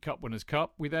the Cup Winners'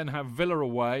 Cup. We then have Villa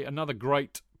away. Another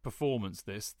great performance.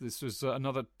 This was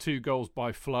another 2 goals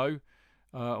by Flo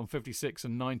on 56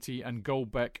 and 90, and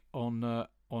Goldbeck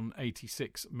on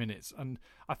 86 minutes. And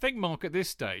I think, Mark, at this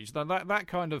stage, that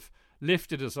kind of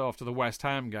lifted us after the West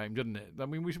Ham game, didn't it? I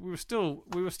mean, we were still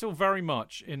very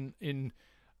much in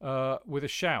with a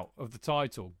shout of the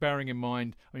title, bearing in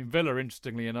mind, I mean, Villa,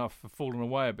 interestingly enough, have fallen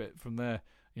away a bit from there,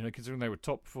 considering they were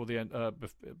top before the end,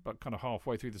 but kind of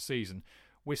halfway through the season.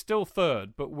 We're still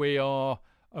third, but we are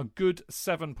a good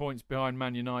 7 points behind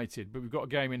Man United, but we've got a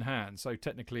game in hand, so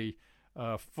technically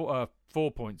 4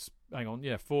 points. Hang on,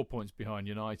 4 points behind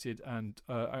United and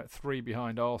 3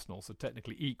 behind Arsenal, so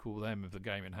technically equal them with the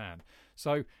game in hand.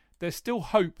 So there's still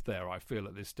hope there, I feel,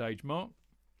 at this stage, Mark.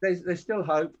 There's still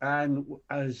hope, and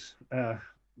as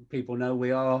people know, we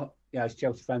are, as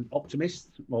Chelsea fans,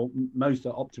 optimists. Well, most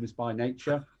are optimists by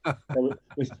nature. So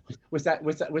with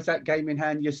that game in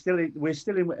hand, we're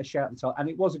still in with a shout and talk, and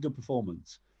it was a good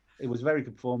performance. It was a very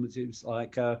good performance. It was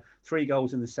like 3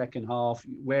 goals in the second half,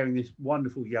 wearing this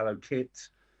wonderful yellow kit.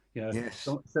 Yes.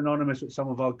 Synonymous with some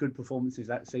of our good performances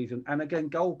that season. And again,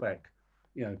 Goldbeck,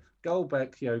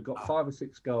 got 5 or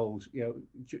 6 goals,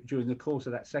 during the course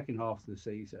of that second half of the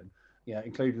season,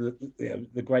 including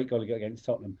the great goal against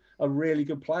Tottenham. A really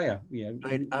good player, he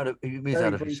was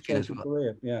out of his skin as well.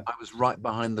 Career. Yeah. I was right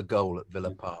behind the goal at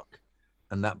Villa Park,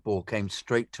 and that ball came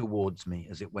straight towards me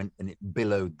as it went, and it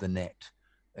billowed the net.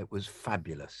 It was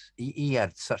fabulous. He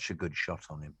had such a good shot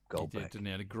on him, Goldbeck. He did, didn't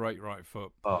he? Had a great right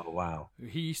foot. Oh, wow.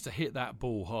 He used to hit that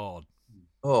ball hard.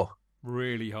 Oh.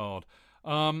 Really hard.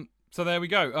 So there we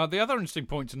go. The other interesting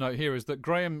point to note here is that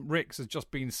Graham Rix has just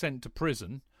been sent to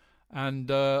prison, and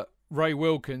Ray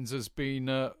Wilkins has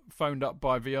been phoned up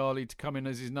by Vialli to come in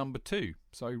as his number 2.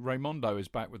 So Raymondo is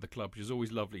back with the club, which is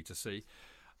always lovely to see.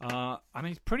 And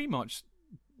he's pretty much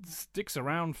sticks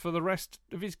around for the rest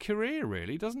of his career,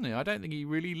 really, doesn't he? I don't think he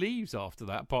really leaves after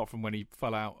that, apart from when he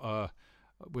fell out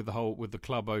with the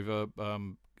club over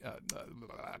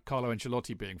Carlo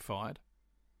Ancelotti being fired.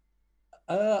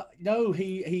 No,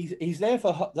 he's there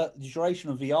for the duration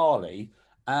of Vialli,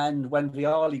 and when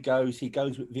Vialli goes, he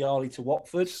goes with Vialli to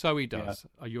Watford. So he does.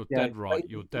 You're dead right.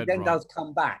 You're dead right. He then does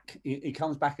come back. He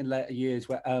comes back in later years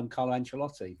with Carlo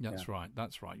Ancelotti. That's right.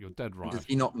 That's right. You're dead right. Does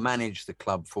he not manage the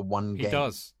club for one game?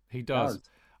 He does.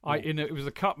 It was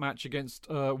a cup match against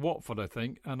Watford, I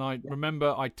think, and I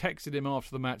remember I texted him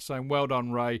after the match saying, "Well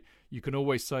done, Ray. You can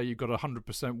always say you've got a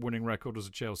 100% winning record as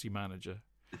a Chelsea manager."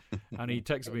 And he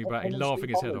texted me back, laughing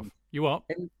his head off. You what?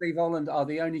 Him and Steve Holland are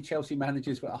the only Chelsea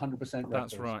managers with 100% records.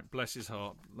 That's right. Bless his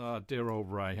heart. Dear old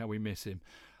Ray, how we miss him.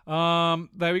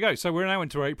 There we go. So we're now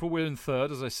into April. We're in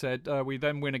third, as I said. We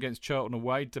then win against Charlton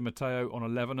away, Di Matteo on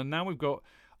 11. And now we've got,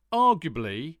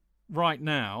 arguably, right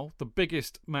now, the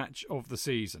biggest match of the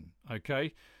season.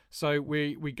 Okay? So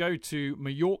we go to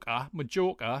Mallorca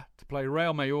to play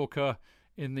Real Mallorca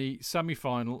in the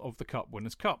semi-final of the Cup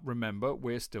Winners' Cup. Remember,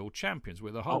 we're still champions.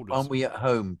 We're the holders. Aren't we at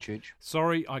home, Chidge?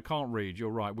 Sorry, I can't read. You're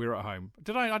right. We're at home.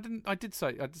 Did I? I did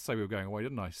say we were going away,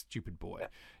 didn't I? Stupid boy. Yeah.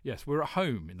 Yes, we're at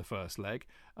home in the first leg.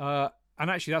 And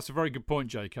actually, that's a very good point,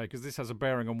 JK, because this has a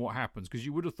bearing on what happens. Because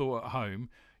you would have thought at home,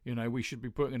 we should be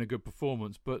putting in a good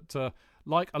performance. But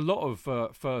like a lot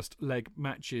of first leg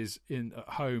matches at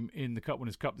home in the Cup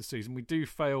Winners' Cup this season, we do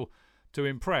fail to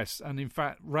impress. And in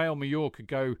fact, Real Mallorca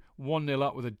go 1-0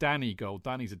 up with a Danny goal.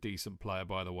 Danny's a decent player,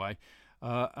 by the way.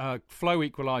 Flow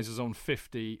equalises on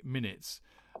 50 minutes.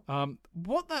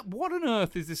 What on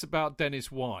earth is this about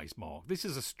Dennis Wise, Mark? This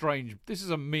is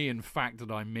a Meehan fact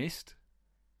that I missed.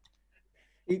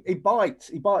 He bites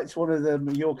one of the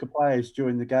Mallorca players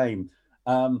during the game,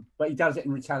 but he does it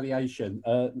in retaliation.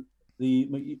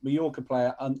 The Mallorca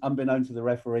player, unbeknown to the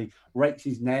referee, rakes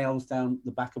his nails down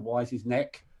the back of Wise's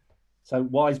neck. So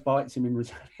Wise bites him in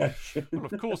retaliation. Well,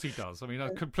 of course he does. I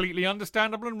mean, completely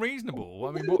understandable and reasonable.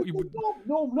 I mean, what you would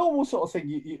normal sort of thing,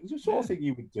 thing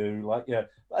you would do, like yeah.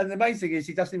 And the main thing is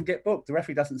he doesn't even get booked. The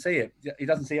referee doesn't see it. He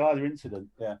doesn't see either incident.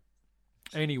 Yeah.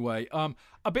 Anyway,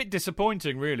 a bit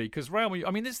disappointing, really, because Real. I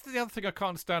mean, this is the other thing I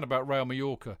can't stand about Real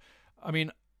Mallorca. I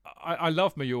mean, I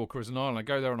love Mallorca as an island. I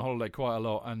go there on holiday quite a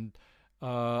lot, and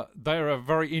they're a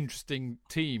very interesting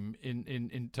team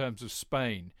in terms of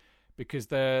Spain. Because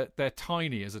they're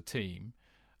tiny as a team,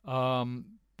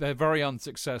 they're very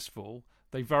unsuccessful.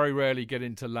 They very rarely get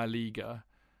into La Liga,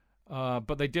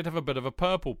 but they did have a bit of a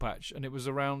purple patch, and it was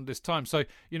around this time. So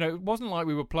it wasn't like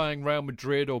we were playing Real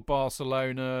Madrid or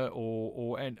Barcelona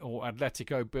or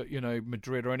Atletico, but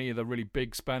Madrid or any of the really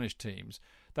big Spanish teams.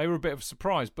 They were a bit of a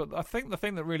surprise. But I think the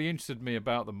thing that really interested me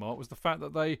about them, Mark, was the fact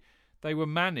that they were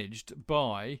managed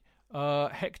by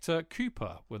Hector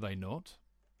Cooper, were they not?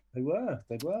 They were,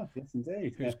 yes,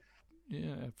 indeed.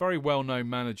 Yeah, very well-known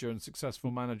manager and successful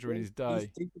manager in his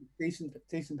day.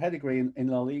 Decent pedigree in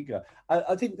La Liga.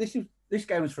 I think this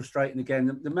game was frustrating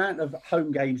again. The amount of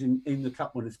home games in the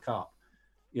Cup Winners' Cup.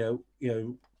 We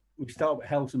start with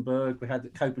Helsingborg. We had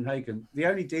Copenhagen. The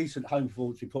only decent home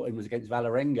performance we put in was against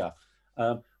Vålerenga.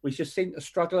 We just seemed to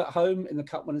struggle at home in the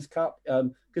Cup Winners' Cup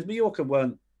because Mallorca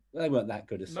weren't that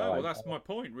good a side. No, well, that's my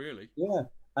point, really. Yeah.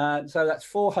 So that's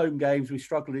 4 home games. We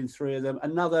struggled in 3 of them.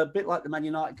 Another bit like the Man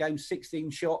United game,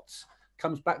 16 shots.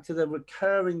 Comes back to the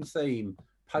recurring theme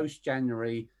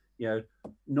post-January,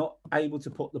 not able to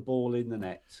put the ball in the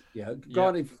net.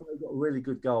 Granted, Flo got a really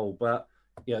good goal, but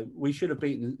we should have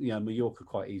beaten Mallorca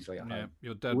quite easily at home. Yeah,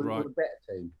 you're dead right. We're a better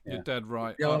team. Yeah. You're dead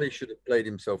right. Vialli should have played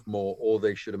himself more, or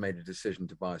they should have made a decision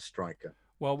to buy a striker.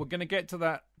 Well, we're going to get to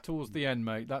that towards the end,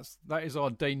 mate. That is our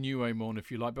denouement,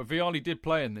 if you like. But Vialli did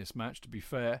play in this match, to be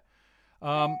fair. He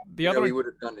would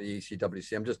have done the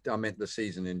ECWC. I meant the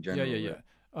season in general.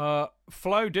 Yeah.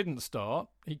 Flo didn't start.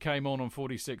 He came on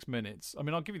 46 minutes. I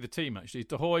mean, I'll give you the team, actually.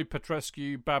 De Hoy,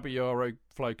 Petrescu, Babayaro.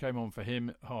 Flo came on for him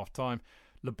at half-time.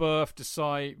 Leboeuf,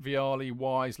 Desai, Vialli,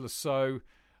 Wise, Lasso,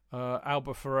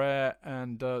 Alba Ferrer,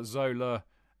 and Zola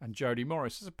and Jody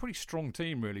Morris. It's a pretty strong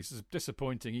team, really. This is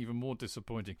disappointing, even more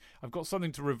disappointing. I've got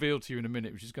something to reveal to you in a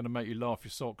minute, which is going to make you laugh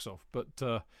your socks off. But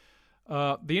the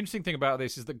interesting thing about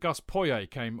this is that Gus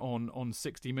Poyet came on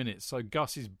 60 minutes. So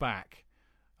Gus is back.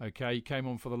 Okay, he came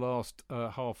on for the last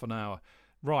half an hour.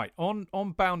 Right, on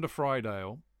Bounder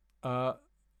Friedale,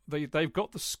 they've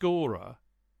got the scorer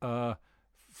for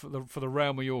the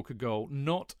Real Mallorca goal,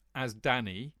 not as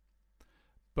Danny,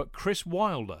 but Chris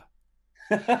Wilder.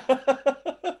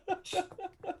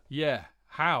 Yeah,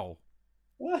 how?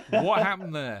 What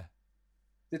happened there?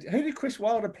 Who did Chris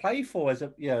Wilder play for?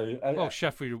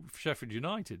 Sheffield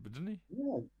United, but didn't he?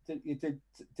 Yeah.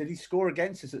 Did he score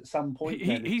against us at some point?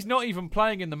 He's not even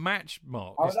playing in the match,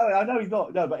 Mark. I know he's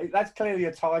not. No, but that's clearly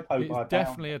a typo. It's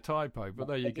definitely a typo. But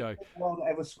there you go. Did Wilder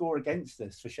ever score against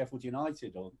us for Sheffield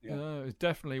United? No, it's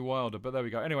definitely Wilder. But there we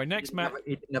go. Anyway, next match.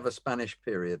 He didn't have a Spanish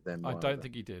period then. I don't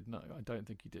think he did. No, I don't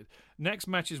think he did. Next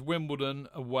match is Wimbledon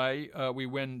away. We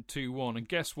win 2-1, and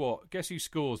guess what? Guess who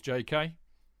scores? JK.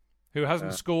 Who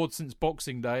hasn't scored since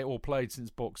Boxing Day or played since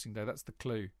Boxing Day? That's the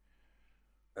clue.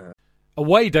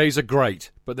 Away days are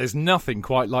great, but there's nothing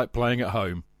quite like playing at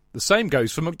home. The same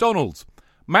goes for McDonald's.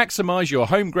 Maximise your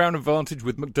home ground advantage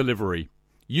with McDelivery.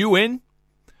 You in?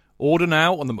 Order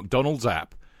now on the McDonald's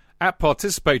app. At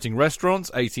participating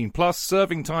restaurants, 18 plus,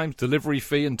 serving times, delivery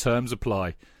fee and terms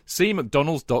apply. See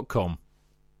mcdonalds.com.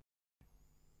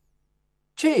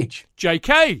 Cheech.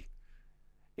 JK!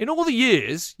 In all the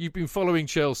years you've been following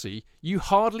Chelsea, you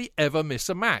hardly ever miss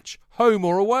a match, home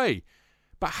or away.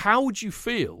 But how would you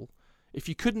feel if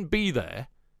you couldn't be there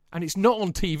and it's not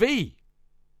on TV?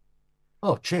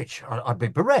 Oh, Chich, I'd be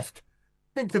bereft.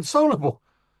 Inconsolable.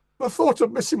 The thought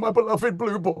of missing my beloved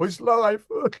Blue Boys live.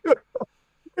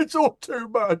 It's all too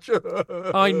much.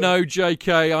 I know,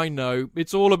 JK, I know.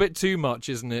 It's all a bit too much,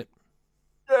 isn't it?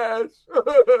 Yes.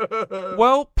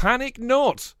 Well, panic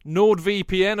not.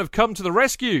 NordVPN have come to the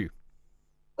rescue.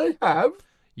 They have?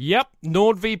 Yep,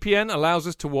 NordVPN allows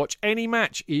us to watch any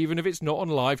match, even if it's not on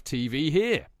live TV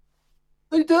here.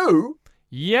 They do?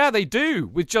 Yeah, they do.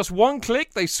 With just one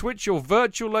click, they switch your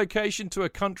virtual location to a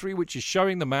country which is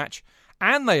showing the match,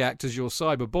 and they act as your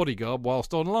cyber bodyguard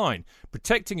whilst online,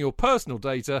 protecting your personal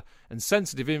data and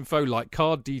sensitive info like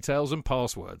card details and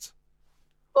passwords.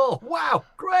 Oh, wow,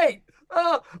 great.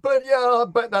 But yeah, I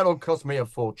bet that'll cost me a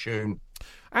fortune.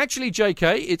 Actually,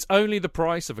 JK, it's only the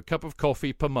price of a cup of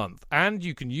coffee per month, and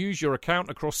you can use your account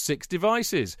across 6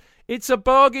 devices. It's a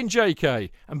bargain, JK,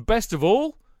 and best of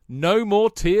all, no more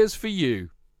tears for you.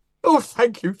 Oh,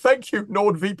 thank you,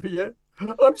 NordVPN.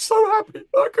 I'm so happy,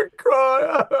 I could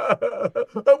cry.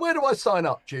 Where do I sign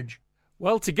up, Chidge?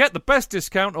 Well, to get the best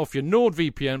discount off your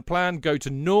NordVPN plan, go to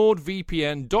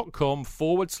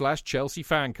nordvpn.com/Chelsea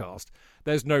Fancast.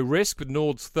 There's no risk with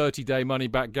Nord's 30-day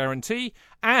money-back guarantee,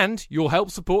 and you'll help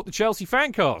support the Chelsea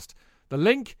Fancast. The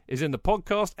link is in the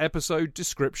podcast episode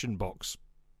description box.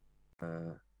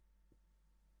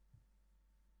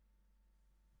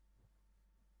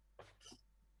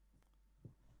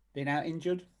 Been out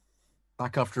injured?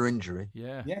 Back after injury.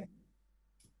 Yeah. Yeah.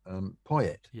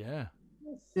 Poyet. Yeah.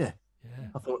 Yeah. Yeah.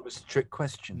 I thought it was a trick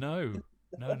question. No.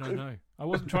 I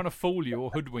wasn't trying to fool you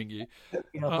or hoodwink you. Yeah,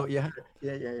 I thought you had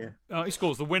it. Yeah. He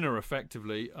scores the winner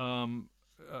effectively. Flo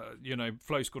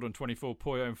scored on 24,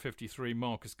 Poyo on 53,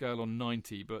 Marcus Gale on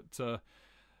 90. But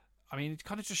it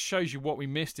kind of just shows you what we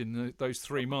missed in those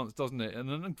 3 months, doesn't it?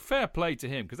 And fair play to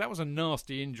him, because that was a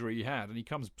nasty injury he had, and he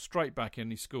comes straight back in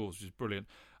and he scores, which is brilliant.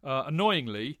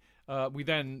 Annoyingly, we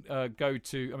then go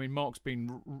to... Mark's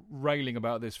been railing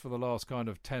about this for the last kind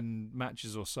of 10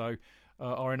 matches or so,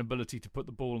 our inability to put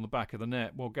the ball in the back of the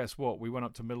net. Well, guess what? We went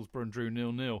up to Middlesbrough and drew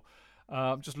 0-0.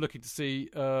 Just looking to see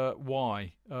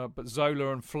why. But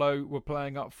Zola and Flo were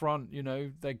playing up front.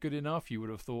 They're good enough, you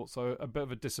would have thought. So a bit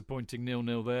of a disappointing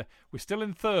 0-0 there. We're still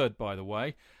in third, by the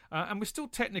way. And we're still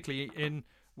technically in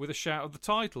with a shout of the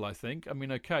title, I think. I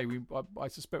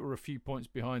suspect we're a few points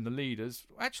behind the leaders.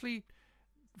 Actually,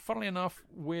 funnily enough,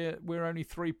 we're only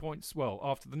 3 points. Well,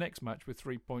 after the next match, we're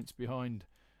 3 points behind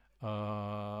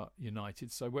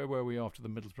United. So where were we after the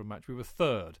Middlesbrough match? We were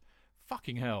third.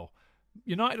 Fucking hell.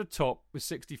 United are top with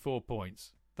 64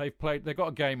 points. They've got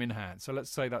a game in hand, so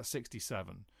let's say that's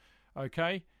 67.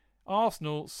 Okay?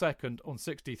 Arsenal second on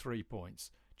 63 points.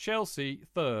 Chelsea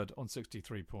third on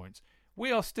 63 points.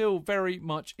 We are still very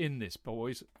much in this,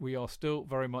 boys. We are still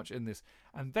very much in this.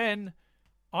 And then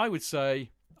I would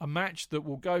say a match that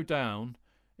will go down,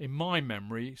 in my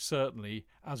memory, certainly,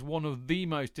 as one of the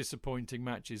most disappointing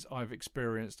matches I've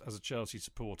experienced as a Chelsea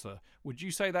supporter. Would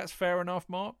you say that's fair enough,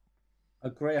 Mark?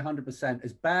 Agree 100%.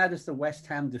 As bad as the West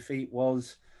Ham defeat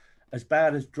was, as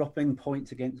bad as dropping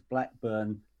points against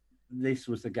Blackburn, this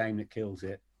was the game that kills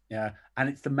it. Yeah, and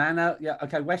it's the manner. Yeah,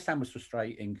 okay, West Ham was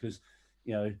frustrating because,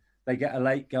 they get a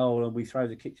late goal and we throw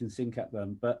the kitchen sink at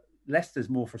them. But Leicester's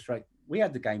more frustrating. We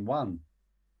had the game won.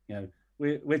 We're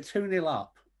 2-0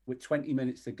 up with 20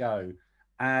 minutes to go.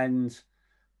 And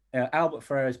Albert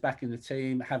Ferreira's back in the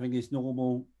team, having his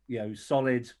normal,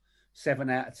 solid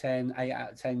 7 out of 10, 8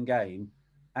 out of 10 game.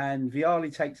 And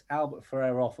Vialli takes Albert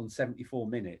Ferreira off on 74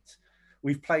 minutes.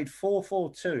 We've played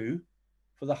 4-4-2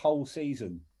 for the whole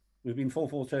season. We've been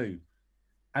 4-4-2.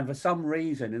 And for some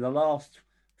reason, in the last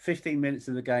 15 minutes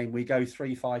of the game, we go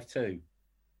 3-5-2.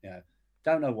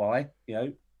 Don't know why.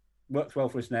 Works well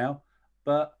for us now.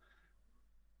 But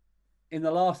in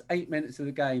the last 8 minutes of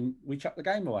the game, we chuck the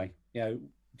game away.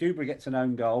 Dubry gets an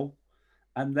own goal.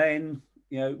 And then,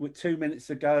 with 2 minutes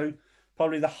to go,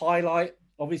 probably the highlight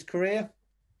of his career.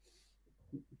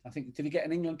 I think, did he get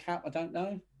an England cap? I don't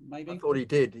know. Maybe. I thought he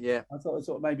did, yeah. I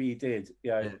thought maybe he did.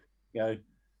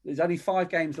 There's only 5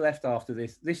 games left after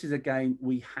this. This is a game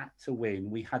we had to win.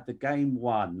 We had the game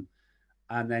won.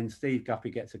 And then Steve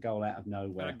Guppy gets a goal out of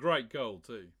nowhere. And a great goal,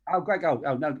 too. Oh, great goal.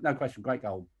 Oh, no question. Great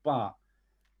goal. But,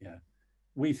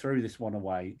 we threw this one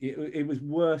away. It was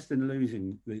worse than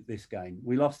losing this game.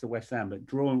 We lost to West Ham, but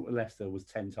drawing with Leicester was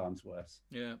 10 times worse.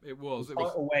 Yeah, it was. The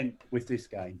title went with this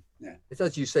game. Yeah, it's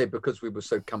as you say, because we were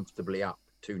so comfortably up,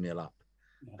 2-0 up,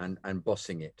 and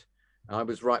bossing it. And I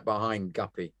was right behind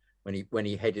Guppy when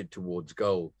he headed towards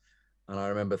goal, and I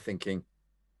remember thinking,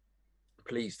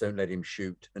 please don't let him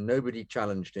shoot. And nobody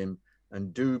challenged him,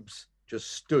 and Dubes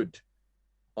just stood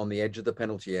on the edge of the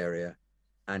penalty area.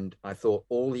 And I thought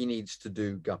all he needs to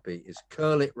do, Guppy, is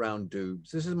curl it round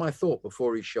Dubes. This is my thought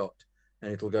before he shot,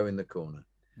 and it'll go in the corner.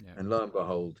 Yeah. And lo and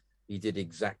behold, he did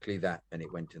exactly that, and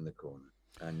it went in the corner.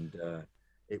 And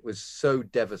it was so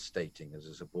devastating as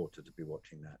a supporter to be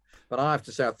watching that. But I have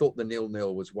to say, I thought the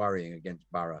 0-0 was worrying against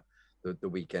Borough the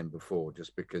weekend before,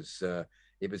 just because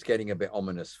it was getting a bit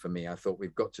ominous for me. I thought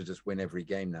we've got to just win every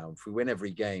game now. If we win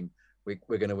every game, we're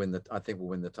going to win I think we'll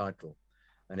win the title.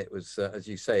 And it was, as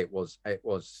you say, it was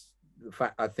the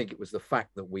fact. I think it was the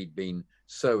fact that we'd been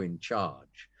so in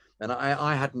charge. And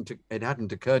I hadn't. It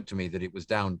hadn't occurred to me that it was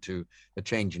down to a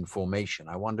change in formation.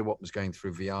 I wonder what was going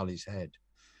through Vialli's head.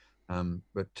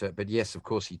 But yes, of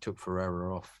course, he took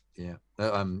Ferreira off. Yeah.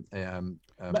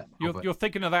 You're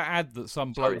thinking of that ad that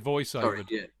some bloke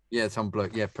voiceovered. Yeah, some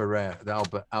bloke. Yeah, Pereira,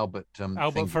 Albert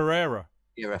Ferreira.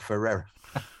 Yeah, Ferreira.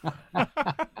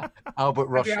 Albert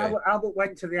Rocher. Albert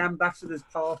went to the ambassador's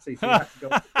party. So he had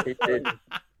to go.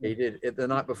 He did it the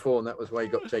night before, and that was why he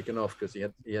got taken off, because he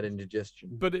had indigestion.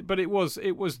 But it was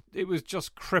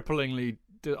just cripplingly.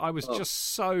 I was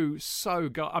just so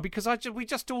because we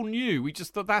just all knew. We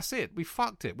just thought, that's it. We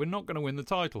fucked it. We're not going to win the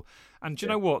title. And do you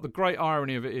know what? The great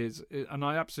irony of it is, and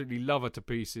I absolutely love her to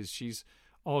pieces. She's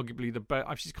arguably the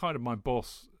best. She's kind of my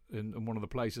boss in one of the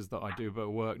places that I do a bit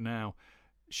of work now.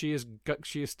 She is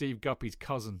Steve Guppy's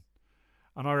cousin.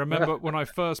 And I remember when I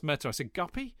first met her, I said,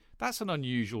 "Guppy, that's an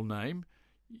unusual name.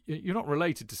 You're not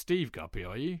related to Steve Guppy,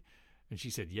 are you?" And she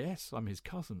said, "Yes, I'm his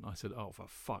cousin." I said, "Oh, for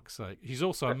fuck's sake." She's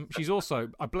also,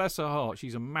 I bless her heart,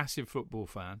 she's a massive football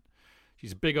fan.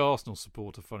 She's a big Arsenal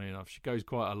supporter, funny enough. She goes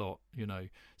quite a lot, you know.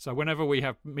 So whenever we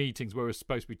have meetings where we're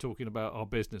supposed to be talking about our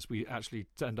business, we actually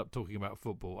end up talking about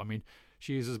football. I mean,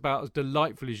 she is about as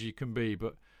delightful as you can be,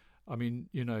 but I mean,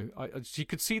 you know, she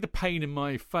could see the pain in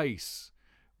my face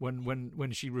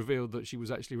when she revealed that she was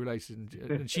actually related,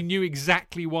 and she knew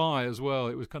exactly why as well.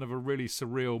 It was kind of a really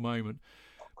surreal moment.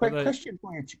 Quick question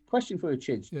for you,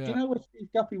 Chidge. Yeah. Do you know where Steve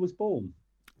Guppy was born?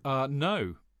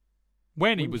 No.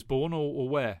 When he was born, or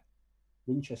where?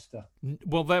 Winchester.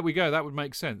 Well, there we go. That would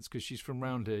make sense because she's from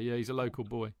round here. Yeah, he's a local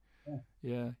boy.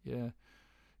 Yeah.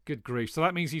 Good grief. So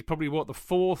that means he's probably, the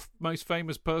fourth most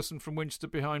famous person from Winchester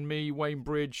behind me, Wayne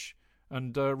Bridge,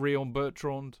 and Rion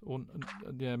Bertrand.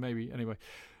 Yeah, maybe. Anyway,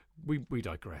 we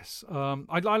digress.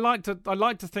 I like to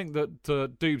think that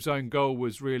Doob's own goal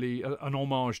was really an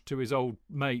homage to his old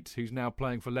mate who's now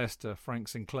playing for Leicester, Frank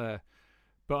Sinclair.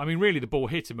 But I mean, really, the ball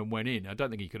hit him and went in. I don't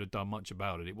think he could have done much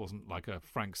about it. It wasn't like a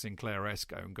Frank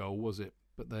Sinclair-esque own goal, was it?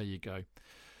 But there you go.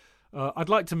 I'd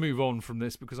like to move on from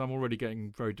this because I'm already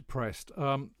getting very depressed.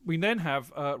 We then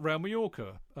have Real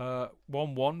Mallorca.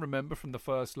 1-1, remember, from the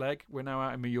first leg. We're now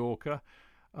out in Mallorca.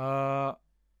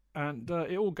 And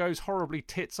it all goes horribly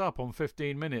tits up on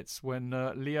 15 minutes when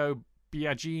Leo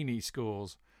Biagini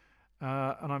scores.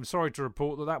 And I'm sorry to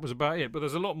report that was about it. But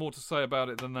there's a lot more to say about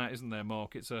it than that, isn't there,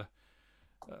 Mark?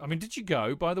 I mean, did you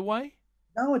go, by the way?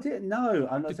 No, I didn't know.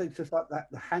 And I think just like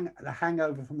that, the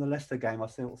hangover from the Leicester game, I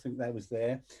still think that was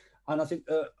there. And I think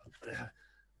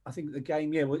the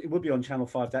game, it would be on Channel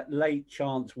 5. That late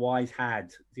chance Wise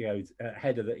had,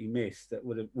 header that he missed that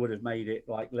would have made it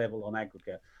like level on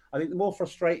aggregate. I think the more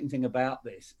frustrating thing about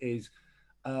this is,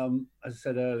 as I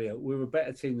said earlier, we were a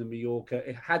better team than Mallorca.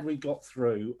 Had we got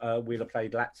through, we'd have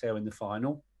played Lazio in the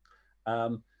final.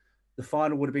 The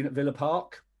final would have been at Villa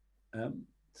Park.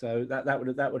 So that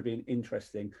would have been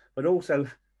interesting. But also,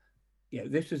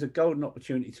 this was a golden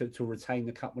opportunity to retain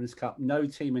the Cup Winners' Cup. No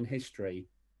team in history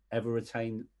ever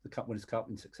retained the Cup Winners' Cup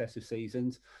in successive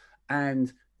seasons.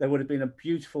 And there would have been a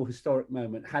beautiful historic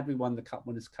moment had we won the Cup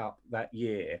Winners' Cup that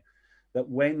year, that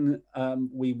when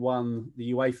we won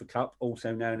the UEFA Cup,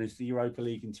 also known as the Europa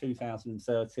League in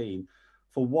 2013,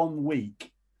 for 1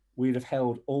 week, we'd have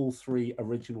held all 3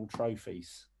 original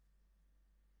trophies.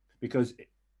 Because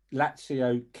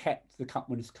Lazio kept the Cup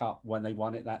Winners' Cup when they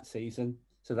won it that season.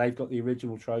 So they've got the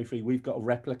original trophy. We've got a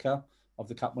replica of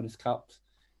the Cup Winners' Cups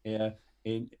in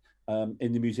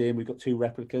the museum. We've got 2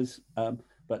 replicas.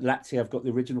 But Lazio have got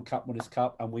the original Cup Winners'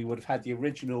 Cup, and we would have had the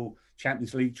original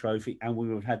Champions League trophy, and we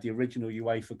would have had the original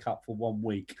UEFA Cup for 1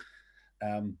 week.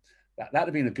 That'd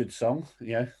have been a good song,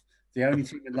 The only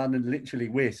team in London literally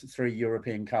with 3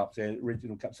 European Cups, the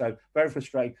original Cup. So very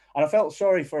frustrating. And I felt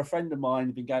sorry for a friend of mine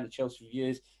who'd been going to Chelsea for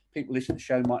years. People listening to the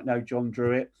show might know John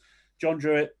Druitt. John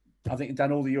Druitt, I think, had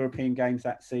done all the European games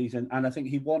that season. And I think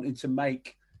he wanted to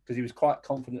make, because he was quite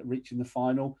confident reaching the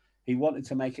final, he wanted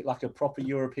to make it like a proper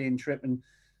European trip. And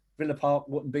Villa Park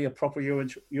wouldn't be a proper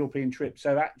European trip.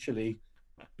 So actually,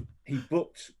 he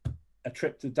booked a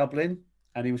trip to Dublin,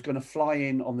 and he was going to fly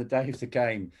in on the day of the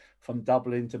game from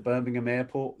Dublin to Birmingham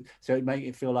Airport. So it made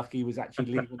it feel like he was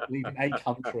actually leaving a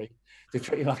country to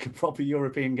treat it like a proper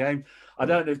European game. I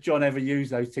don't know if John ever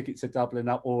used those tickets to Dublin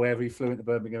up or wherever he flew into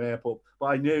Birmingham Airport, but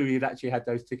I knew he'd actually had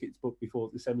those tickets booked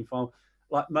before the semi-final.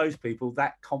 Like most people,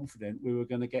 that confident we were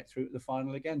going to get through to the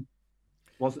final again.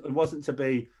 It wasn't to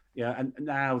be, and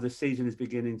now the season is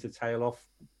beginning to tail off.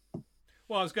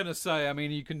 Well, I was going to say, I mean,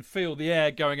 you can feel the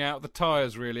air going out of the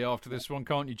tyres really after this one,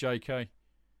 can't you, JK?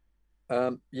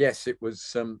 Yes, it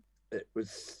was. It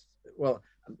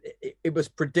was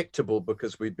predictable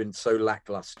because we'd been so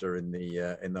lackluster in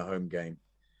the home game.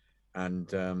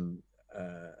 and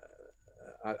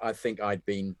I think I'd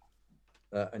been,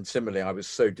 and similarly, I was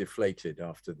so deflated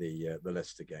after the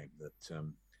Leicester game that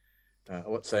I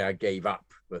won't say I gave up,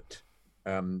 but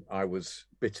I was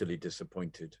bitterly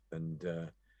disappointed, and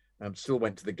still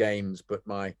went to the games, but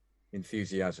my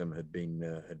enthusiasm had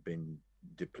been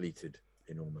depleted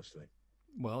enormously.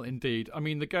 Well, indeed. I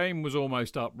mean, the game was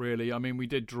almost up, really. I mean, we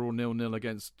did draw 0-0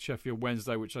 against Sheffield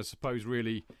Wednesday, which I suppose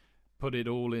really put it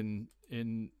all in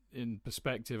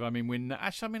perspective. I mean,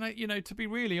 to be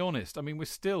really honest, I mean, we're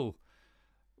still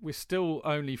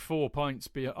only 4 points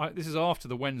behind. This is after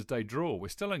the Wednesday draw. We're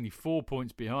still only 4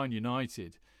 points behind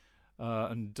United,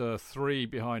 and 3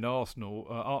 behind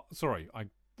Arsenal. I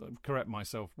correct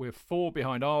myself. We're 4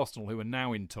 behind Arsenal, who are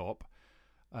now in top,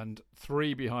 and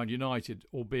 3 behind United,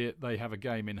 albeit they have a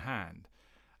game in hand.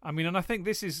 I mean, and I think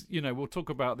this is, we'll talk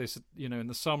about this, in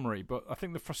the summary, but I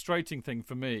think the frustrating thing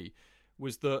for me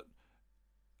was that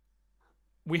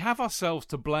we have ourselves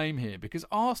to blame here, because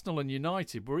Arsenal and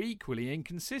United were equally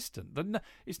inconsistent.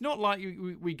 It's not like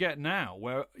we get now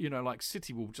where, like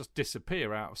City will just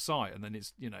disappear out of sight, and then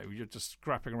it's, you're just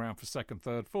scrapping around for second,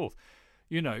 third, fourth.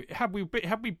 Had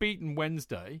we beaten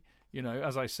Wednesday,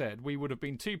 as I said, we would have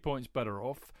been 2 points better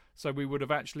off. So we would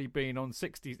have actually been on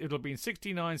 60. It would have been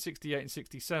 69, 68, and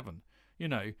 67.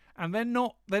 And they're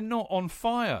not on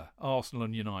fire, Arsenal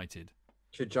and United.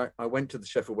 I went to the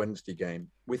Sheffield Wednesday game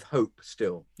with hope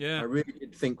still. Yeah. I really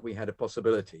did think we had a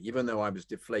possibility, even though I was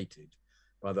deflated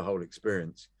by the whole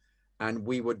experience. And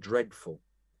we were dreadful.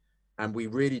 And we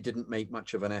really didn't make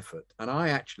much of an effort. And I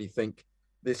actually think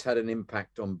this had an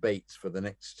impact on Bates for the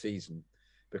next season,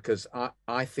 because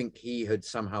I think he had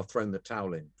somehow thrown the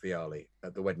towel in, Vialli,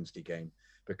 at the Wednesday game,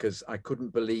 because I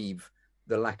couldn't believe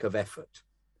the lack of effort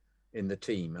in the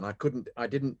team. And I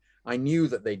knew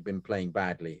that they'd been playing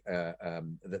badly,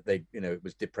 that it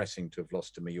was depressing to have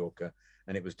lost to Mallorca,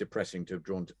 and it was depressing to have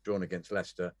drawn against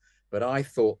Leicester. But I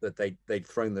thought that they'd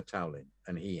thrown the towel in,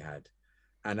 and he had.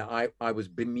 And I was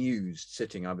bemused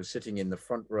I was sitting in the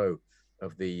front row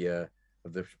of the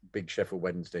big Sheffield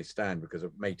Wednesday stand, because a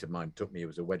mate of mine took me, who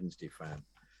was a Wednesday fan,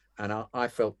 and I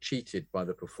felt cheated by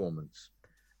the performance.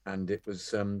 And it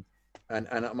was and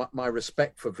my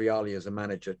respect for Vialli as a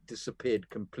manager disappeared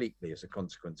completely as a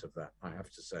consequence of that, I have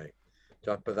to say.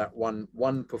 But that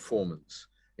one performance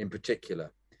in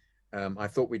particular, I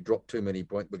thought we dropped too many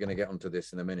points. We're going to get onto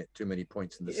this in a minute. Too many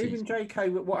points in the season. Even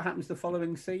JK, what happens the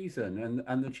following season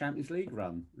and the Champions League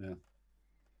run? Yeah.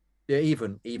 Yeah,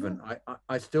 even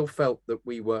I still felt that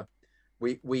we had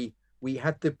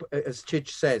the, as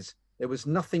Chidge says, there was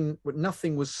nothing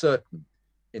was certain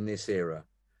in this era,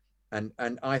 and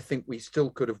I think we still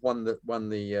could have won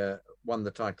the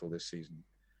title this season.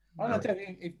 I don't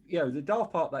think the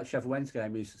daft part of that Sheffield Wednesday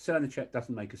game is Cernacek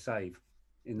doesn't make a save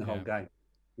in the whole game.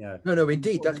 Yeah. No,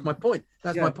 indeed, that's my point.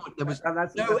 That's my point. There was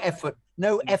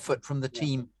no effort from the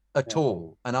team at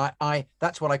all, and I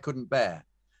that's what I couldn't bear.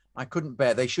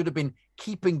 They should have been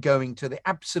keeping going to the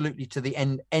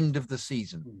end of the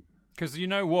season. Because you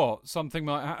know what? Something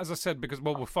like, as I said, because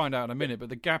we'll find out in a minute, but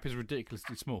the gap is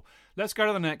ridiculously small. Let's go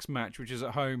to the next match, which is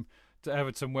at home to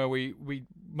Everton, where we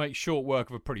make short work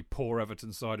of a pretty poor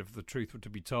Everton side, if the truth were to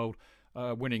be told,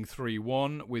 winning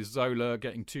 3-1 with Zola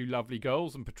getting 2 lovely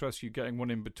goals and Petrescu getting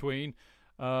one in between.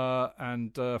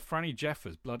 And Franny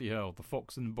Jeffers, bloody hell, the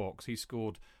fox in the box, he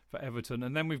scored for Everton.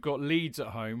 And then we've got Leeds at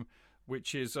home,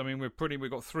 which is, I mean,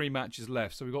 we've got 3 matches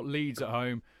left. So we've got Leeds at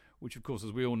home, which, of course,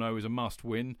 as we all know, is a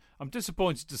must-win. I'm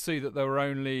disappointed to see that there were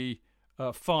only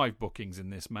 5 bookings in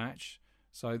this match.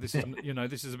 So this is,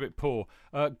 this is a bit poor.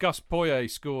 Gus Poyet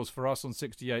scores for us on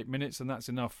 68 minutes, and that's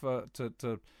enough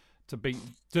to beat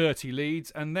dirty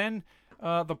Leeds. And then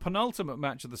the penultimate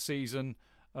match of the season,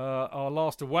 our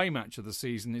last away match of the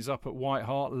season, is up at White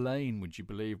Hart Lane, would you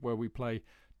believe, where we play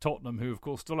Tottenham, who, of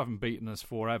course, still haven't beaten us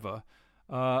forever.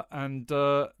 And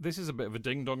this is a bit of a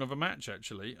ding-dong of a match,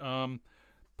 actually.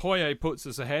 Poyet puts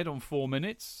us ahead on 4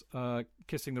 minutes,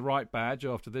 kissing the right badge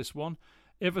after this one.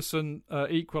 Iverson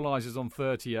equalises on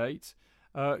 38.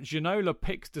 Ginola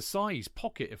picks Desai's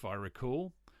pocket, if I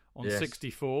recall, on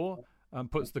 64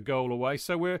 and puts the goal away.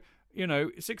 So we're,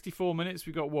 64 minutes.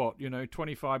 We've got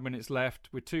 25 minutes left.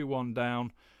 We're 2-1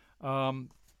 down.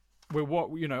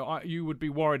 You would be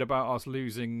worried about us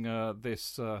losing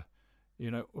this, a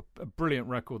brilliant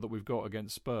record that we've got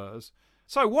against Spurs.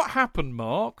 So what happened,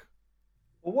 Mark?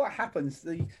 Well, what happens,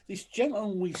 this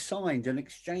gentleman we signed in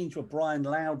exchange for Brian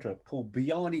Laudrup called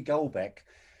Bjarni Goldbeck,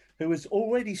 who has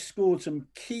already scored some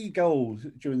key goals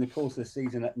during the course of the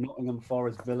season at Nottingham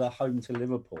Forest, Villa, home to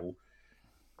Liverpool.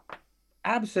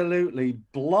 absolutely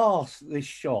blast this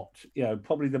shot. You know,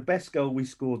 probably the best goal we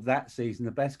scored that season,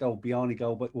 the best goal Bjarne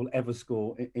Goldbæk will ever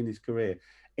score in his career,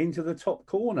 into the top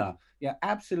corner. Yeah,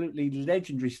 absolutely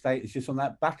legendary status just on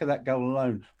that back of that goal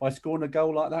alone by scoring a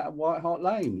goal like that at White Hart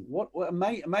Lane. What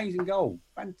amazing goal.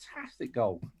 Fantastic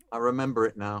goal. I remember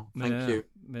it now. Thank you.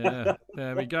 Yeah,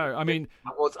 there we go. I mean,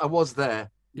 I was there.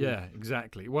 Yeah,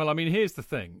 exactly. Well, I mean, here's the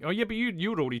thing. Oh, yeah, but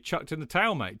you'd already chucked in the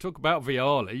towel, mate. Talk about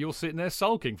Vialli. You're sitting there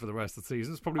sulking for the rest of the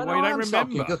season. It's probably why you don't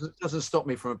remember. It doesn't stop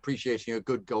me from appreciating a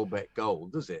good Goldbæk goal,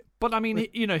 does it? But, I mean,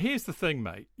 you know, here's the thing,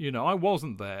 mate. You know, I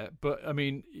wasn't there, but, I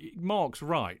mean, Mark's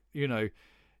right. You know,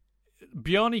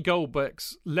 Bjarne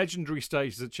Goldbæk's legendary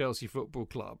status at Chelsea Football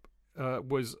Club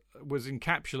was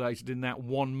encapsulated in that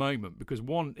one moment because,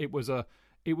 one, it was a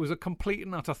complete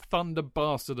and utter thunder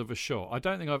bastard of a shot. I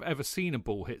don't think I've ever seen a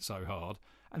ball hit so hard.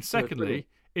 And secondly,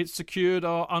 it secured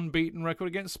our unbeaten record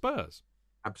against Spurs.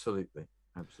 Absolutely.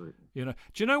 You know,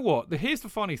 do you know what? Here's the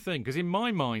funny thing, because in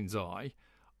my mind's eye,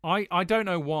 I don't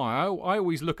know why. I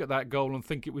always look at that goal and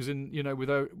think it was in, you know, with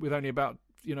only about,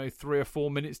 you know, 3 or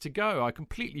 4 minutes to go. I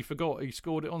completely forgot he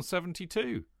scored it on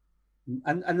 72.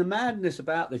 And the madness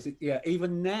about this, yeah,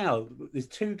 even now, there's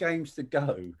 2 games to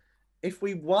go. If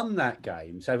we won that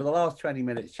game, so for the last 20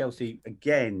 minutes, Chelsea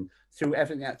again threw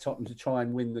everything at Tottenham to try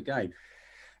and win the game,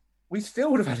 we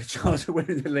still would have had a chance of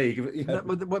winning the league. You know?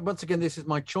 Once again, this is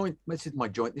my point. This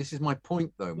is my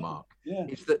point, though, Mark. Yeah.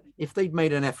 It's that if they'd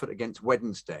made an effort against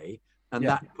Wednesday and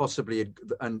that possibly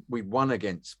and we won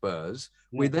against Spurs,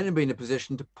 we'd then be in a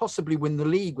position to possibly win the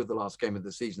league with the last game of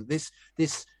the season.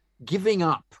 This giving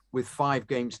up with 5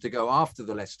 games to go after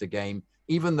the Leicester game,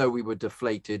 even though we were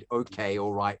deflated, okay,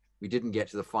 all right, we didn't get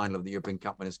to the final of the European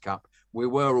Cup Winners' Cup. We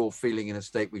were all feeling in a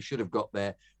state we should have got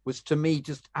there. Was to me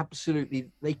just absolutely,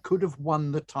 they could have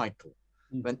won the title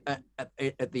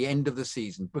at the end of the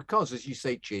season because, as you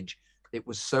say, Chidge, it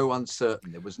was so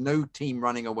uncertain. There was no team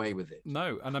running away with it.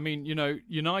 No, and I mean, you know,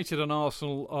 United and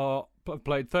Arsenal have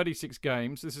played 36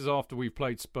 games. This is after we've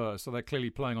played Spurs, so they're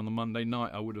clearly playing on the Monday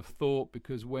night, I would have thought,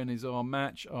 because when is our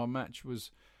match? Our match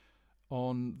was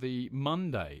on the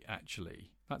Monday,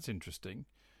 actually. That's interesting.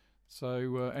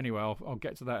 So anyway, I'll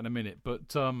get to that in a minute.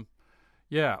 But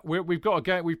yeah, we've got a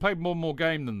game. We've played more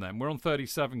game than them. We're on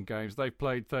 37 games. They've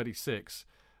played 36.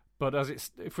 But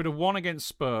if we'd have won against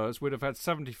Spurs, we'd have had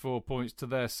 74 points to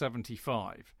their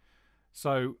 75.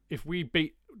 So if we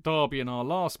beat Derby in our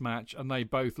last match and they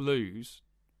both lose,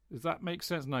 does that make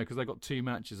sense? No, because they've got 2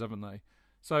 matches, haven't they?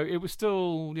 So it was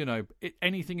still, you know,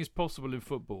 anything is possible in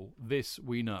football. This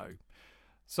we know.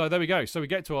 So there we go. So we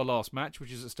get to our last match,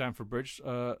 which is at Stamford Bridge.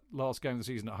 Last game of the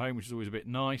season at home, which is always a bit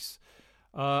nice.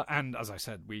 And as I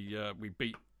said, we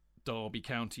beat Derby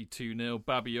County 2-0.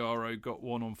 Babayaro got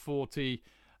 1 on 40.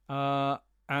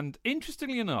 And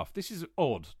interestingly enough, this is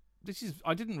odd.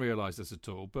 I didn't realise this at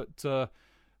all, but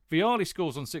Vialli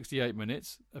scores on 68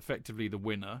 minutes, effectively the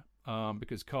winner,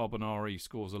 because Carbonari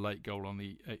scores a late goal on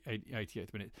the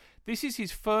 88th minute. This is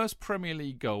his first Premier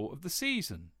League goal of the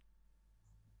season.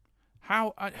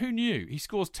 Who knew? He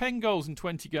scores 10 goals in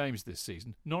 20 games this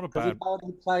season. Not a bad. He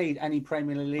hardly played any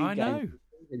Premier League I know.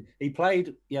 game. He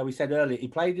played, we said earlier, he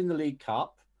played in the League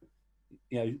Cup,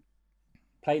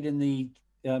 played in the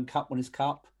Cup Winners'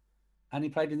 Cup, and he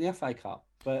played in the FA Cup.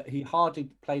 But he hardly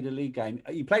played a league game.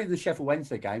 He played in the Sheffield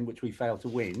Wednesday game, which we failed to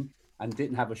win, and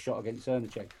didn't have a shot against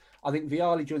Cernacek. I think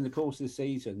Vialli, during the course of the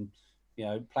season,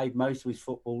 played most of his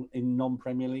football in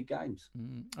non-Premier League games.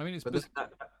 I mean,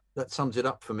 that sums it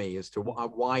up for me as to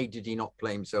why did he not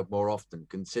play himself more often,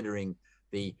 considering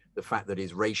the fact that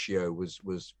his ratio was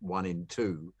 1 in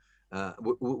 2.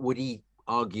 Would he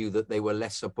argue that they were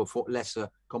lesser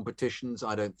competitions?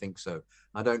 I don't think so.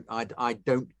 I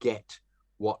don't get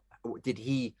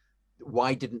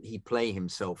why didn't he play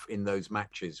himself in those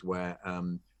matches where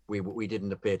we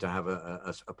didn't appear to have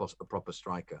a proper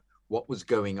striker? What was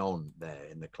going on there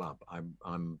in the club?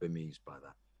 I'm bemused by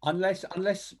that.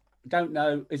 Unless don't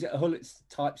know, is it a Hullet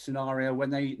type scenario when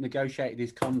they negotiated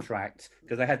his contract,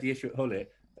 because they had the issue at Hullet,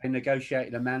 they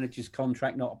negotiated a manager's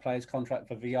contract, not a player's contract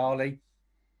for Vialli?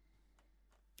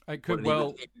 It could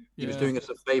he was doing us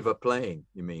a favour playing,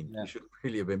 you mean? Yeah. He shouldn't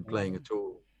really have been playing at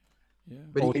all. Yeah.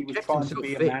 But he was trying to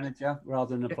be a manager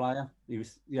rather than a player. He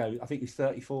was, I think he's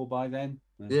 34 by then.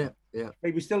 Yeah.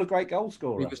 He was still a great goal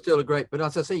scorer. He was still a great, but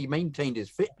as I say, he maintained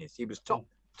his fitness. He was top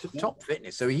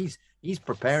fitness. So he's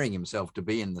preparing himself to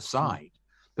be in the side,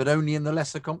 but only in the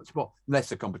lesser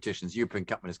competitions. European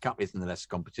Cup Winners' Cup isn't the lesser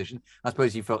competition. I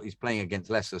suppose he felt he's playing against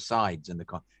lesser sides in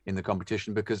the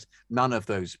competition, because none of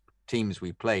those teams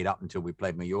we played up until we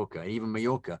played Mallorca, even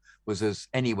Mallorca, was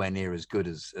anywhere near as good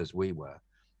as we were.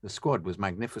 The squad was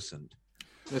magnificent.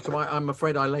 So I'm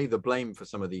afraid I lay the blame for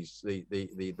some of these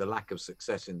the lack of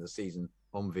success in the season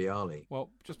on Vialli. Well,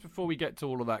 just before we get to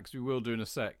all of that, because we will do in a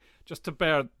sec, just to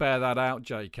bear that out,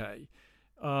 JK.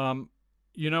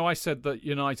 I said that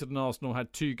United and Arsenal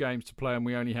had 2 games to play and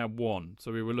we only had 1.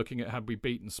 So we were looking at had we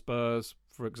beaten Spurs,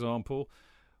 for example.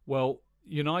 Well,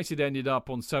 United ended up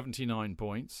on 79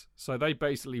 points. So they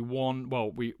basically won.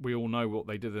 Well, we all know what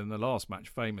they did in the last match.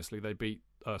 Famously, they beat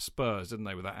Spurs, didn't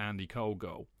they, with that Andy Cole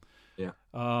goal. Yeah.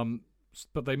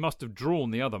 But they must have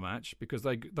drawn the other match because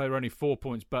they were only 4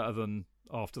 points better than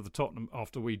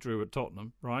after we drew at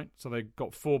Tottenham, right? So they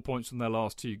got 4 points from their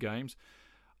last 2 games.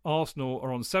 Arsenal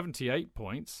are on 78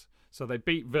 points, so they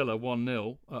beat Villa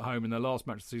 1-0 at home in their last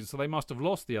match of the season, so they must have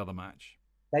lost the other match.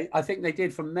 I think they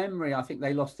did. From memory, I think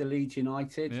they lost to Leeds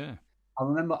United. Yeah. I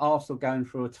remember Arsenal going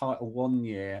through a title one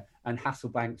year and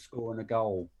Hasselbank scoring a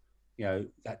goal.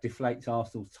 That deflates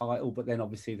Arsenal's title, but then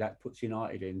obviously that puts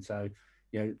United in. So,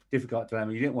 difficult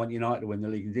dilemma. You didn't want United to win the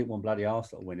league. You didn't want bloody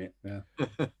Arsenal to win it. Yeah.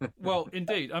 Well,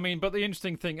 indeed. I mean, but the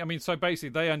interesting thing, so basically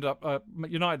they end up,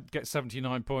 United get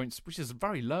 79 points, which is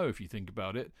very low if you think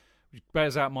about it, which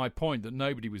bears out my point that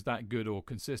nobody was that good or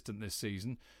consistent this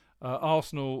season.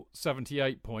 Arsenal,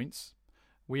 78 points.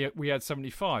 We had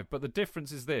 75. But the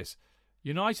difference is this.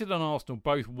 United and Arsenal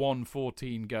both won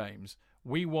 14 games.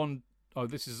 We won,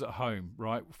 this is at home,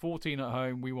 right? 14 at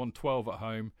home. We won 12 at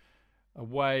home.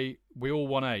 Away, we all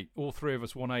won 8. All 3 of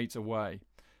us won 8 away.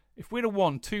 If we'd have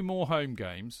won 2 more home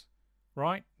games,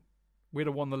 right, we'd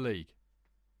have won the league.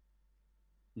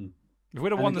 If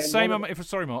we'd have won the same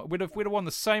amount, Mark, we'd have won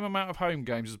the same amount of home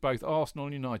games as both Arsenal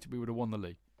and United, we would have won the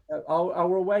league.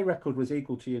 Our away record was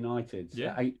equal to United's,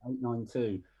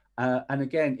 8-9-2. And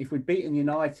again, if we'd beaten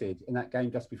United in that game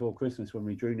just before Christmas when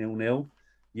we drew 0-0,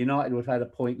 United would have had a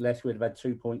point less. We'd have had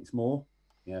 2 points more.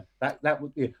 Yeah, that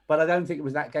would. Yeah. But I don't think it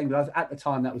was that game. But at the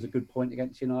time, that was a good point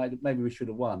against United. Maybe we should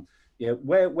have won.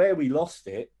 Where we lost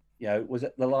it, was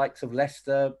at the likes of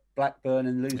Leicester, Blackburn,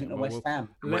 and losing to West Ham.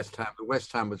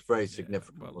 West Ham was very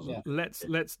significant, wasn't it?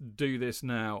 Let's do this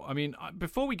now. I mean,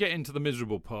 before we get into the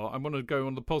miserable part, I want to go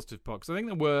on the positive part because I think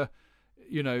there were,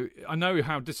 I know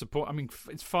how disappointing. I mean,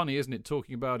 it's funny, isn't it,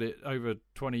 talking about it over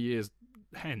 20 years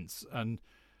hence, and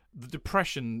the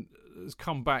depression has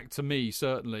come back to me.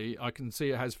 Certainly, I can see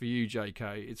it has for you,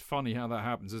 JK. It's funny how that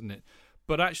happens, isn't it?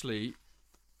 But actually,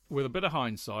 with a bit of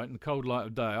hindsight and the cold light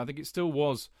of day, I think it still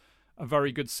was a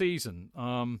very good season.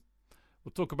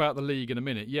 We'll talk about the league in a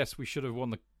minute. Yes, we should have won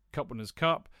the Cup Winners'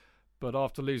 Cup, but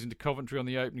after losing to Coventry on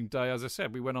the opening day, as I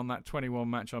said, we went on that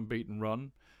 21-match unbeaten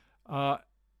run.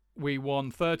 We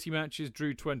won 30 matches,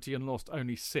 drew 20, and lost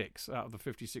only 6 out of the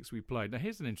 56 we played. Now,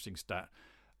 here's an interesting stat.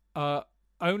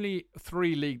 Only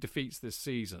 3 league defeats this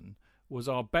season was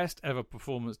our best ever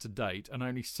performance to date, and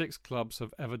only 6 clubs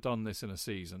have ever done this in a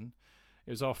season.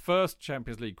 It was our first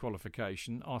Champions League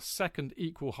qualification, our second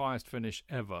equal highest finish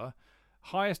ever,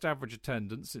 highest average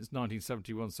attendance since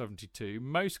 1971-72,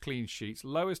 most clean sheets,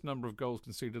 lowest number of goals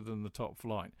conceded than the top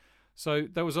flight. So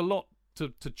there was a lot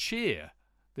to cheer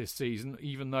this season,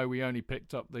 even though we only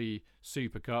picked up the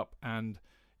Super Cup and,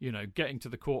 getting to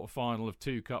the quarter-final of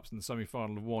 2 cups and the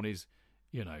semi-final of 1 is,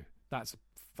 that's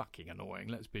fucking annoying,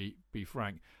 let's be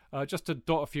frank. Just to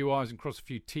dot a few I's and cross a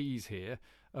few T's here,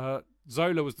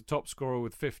 Zola was the top scorer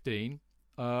with 15.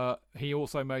 He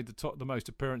also made the most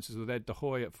appearances with Ed De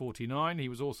Hoy at 49. He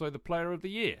was also the Player of the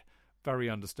Year, very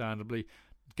understandably.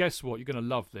 Guess what? You're going to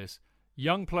love this.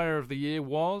 Young Player of the Year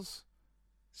was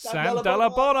Sam Dalla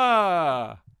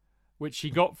Bona, which he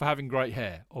got for having great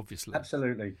hair, obviously.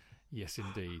 Absolutely. Yes,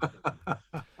 indeed.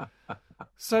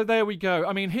 So there we go.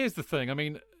 I mean, here's the thing. I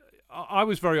mean, I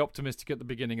was very optimistic at the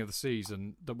beginning of the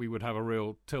season that we would have a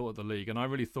real tilt at the league, and I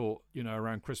really thought,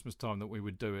 around Christmas time that we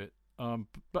would do it.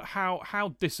 But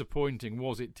how disappointing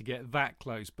was it to get that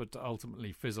close, but to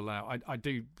ultimately fizzle out? I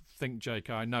do think, JK,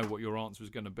 I know what your answer is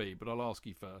going to be, but I'll ask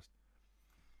you first.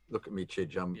 Look at me,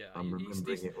 Chidge. I'm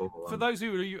remembering it all. For those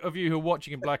of you who are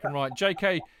watching in black and white,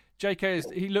 JK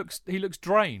he looks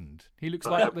drained. He looks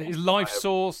like his life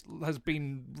source has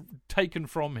been taken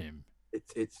from him.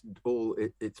 It's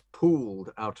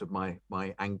pooled out of my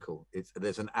ankle.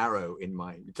 There's an arrow in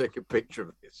my. You take a picture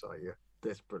of this. Are you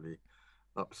desperately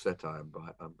upset? I am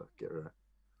by. Get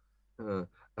right.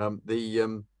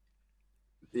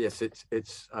 Yes,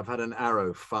 it's. I've had an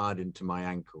arrow fired into my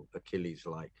ankle, Achilles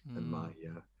like, and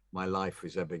my life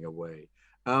is ebbing away.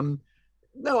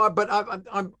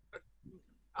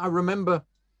 I remember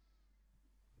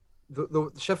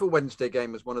the Sheffield Wednesday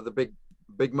game was one of the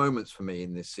big moments for me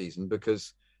in this season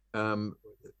because,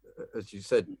 as you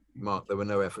said, Mark, there were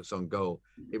no efforts on goal.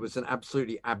 It was an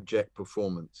absolutely abject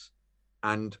performance.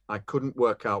 and I couldn't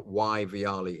work out why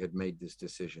Vialli had made this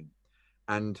decision.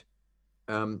 And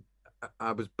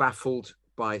I was baffled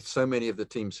by so many of the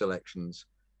team selections,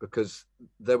 because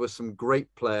there were some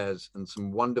great players and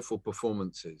some wonderful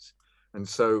performances. And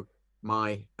so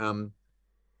my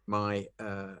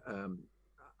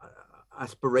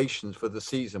aspirations for the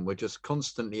season were just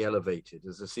constantly elevated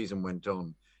as the season went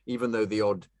on, even though the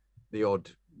odd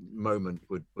moment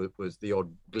was the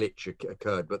odd glitch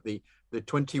occurred. But the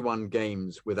 21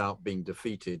 games without being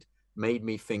defeated made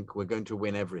me think we're going to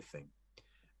win everything.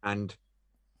 And,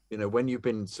 you know, when you've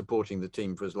been supporting the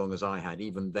team for as long as I had,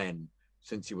 even then,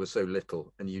 since you were so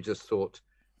little, and you just thought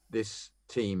this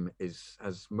team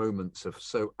has moments of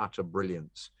so utter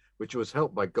brilliance, which was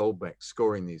helped by Goldbeck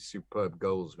scoring these superb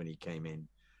goals when he came in.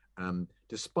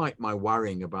 Despite my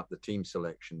worrying about the team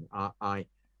selection, I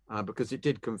because it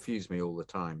did confuse me all the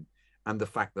time, and the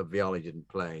fact that Vialli didn't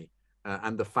play,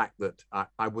 and the fact that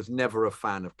I was never a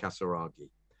fan of Casaraghi,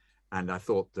 and I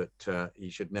thought that he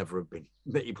should never have been,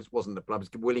 that he wasn't the club. I was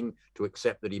willing to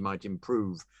accept that he might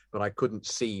improve, but I couldn't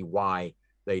see why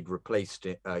they'd replaced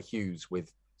Hughes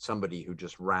with somebody who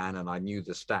just ran, and I knew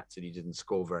the stats that he didn't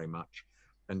score very much.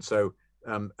 And so,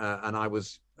 and I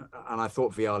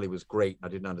thought Vialli was great. I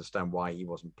didn't understand why he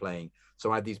wasn't playing.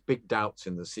 So I had these big doubts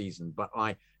in the season, but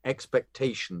my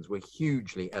expectations were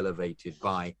hugely elevated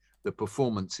by the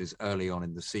performances early on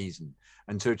in the season.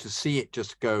 And so to see it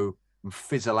just go and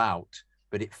fizzle out,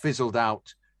 but it fizzled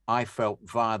out, I felt,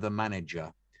 via the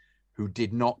manager, who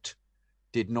did not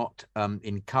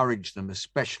encourage them,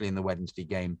 especially in the Wednesday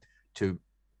game, to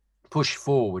push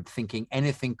forward, thinking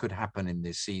anything could happen in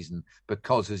this season,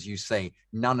 because, as you say,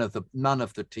 none of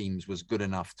the teams was good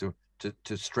enough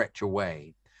to stretch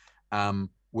away,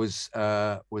 was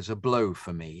a blow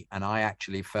for me, and I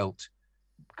actually felt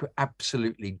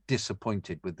absolutely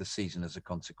disappointed with the season as a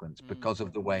consequence, because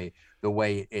of the way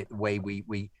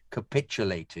we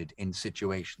capitulated in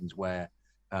situations where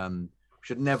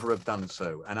should never have done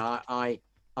so. And I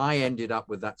ended up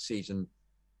with that season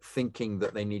thinking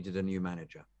that they needed a new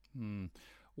manager.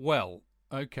 Well,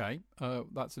 okay,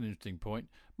 that's an interesting point,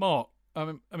 Mark.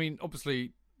 I mean,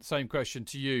 obviously, same question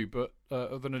to you, but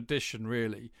of an addition,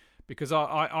 really, because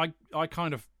I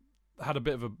kind of had a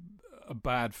bit of a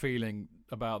bad feeling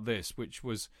about this, which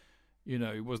was, you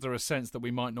know, was there a sense that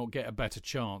we might not get a better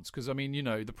chance? Because, I mean, you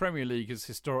know, the Premier League has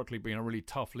historically been a really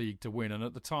tough league to win, and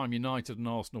at the time, United and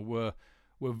Arsenal were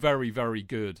very, very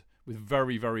good, with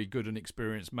very, very good and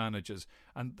experienced managers.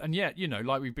 And yet, you know,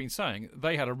 like we've been saying,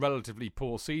 they had a relatively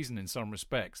poor season in some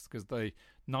respects, because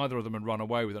neither of them had run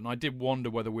away with it. And I did wonder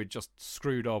whether we'd just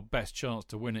screwed our best chance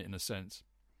to win it, in a sense.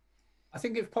 I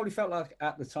think it probably felt like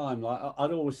at the time, like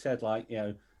I'd always said, like,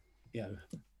 you know,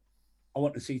 I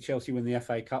want to see Chelsea win the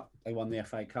FA Cup. They won the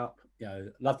FA Cup. You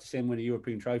know, love to see them win a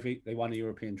European trophy. They won a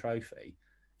European trophy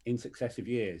in successive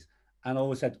years. And I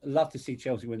always said, love to see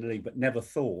Chelsea win the league, but never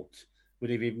thought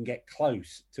would even get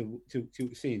close to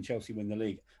seeing Chelsea win the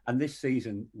league. And this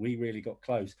season, we really got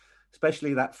close,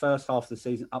 especially that first half of the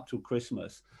season up till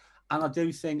Christmas. And I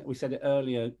do think, we said it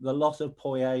earlier, the loss of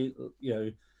Poyet, you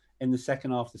know, in the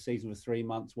second half of the season for 3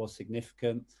 months was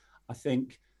significant. I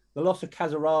think the loss of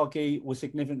Casaraghi was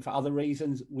significant for other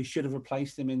reasons. We should have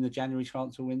replaced him in the January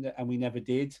transfer window, and we never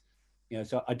did. You know,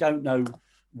 so I don't know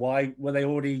why. Were they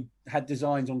already had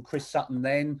designs on Chris Sutton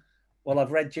then? Well,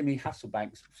 I've read Jimmy Floyd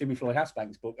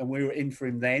Hasselbank's book, and we were in for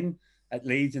him then at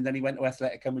Leeds, and then he went to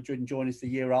Atletico Madrid and joined us the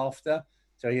year after.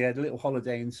 So he had a little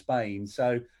holiday in Spain.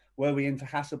 So were we in for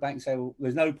Hasselbank? So well,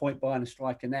 there's no point buying a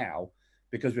striker now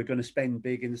because we're going to spend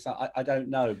big in the summer. I don't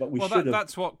know, but we should have.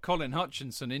 That's what Colin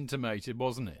Hutchinson intimated,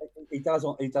 wasn't it? He does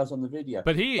on the video.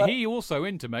 But he also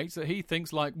intimates that he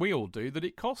thinks, like we all do, that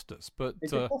it cost us. But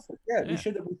we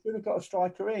should have got a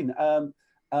striker in.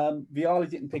 Vialli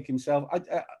didn't pick himself.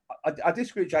 I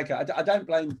disagree with Jacob. I don't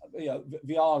blame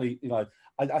Vialli. You know,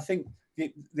 I think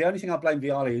the only thing I blame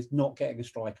Vialli is not getting a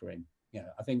striker in. You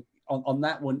know, I think on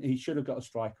that one he should have got a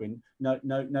striker in.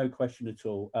 No question at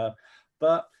all.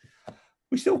 But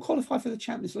we still qualify for the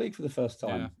Champions League for the first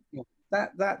time. Yeah. You know,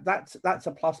 that's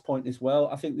a plus point as well.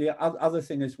 I think the other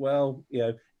thing as well, you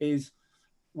know, is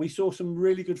we saw some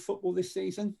really good football this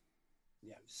season.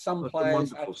 You know, some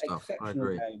players had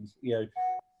exceptional games. You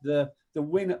know, the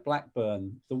win at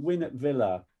Blackburn, the win at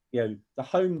Villa, you know, the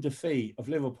home defeat of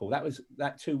Liverpool. That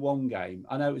 2-1 game.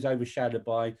 I know it was overshadowed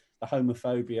by the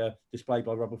homophobia displayed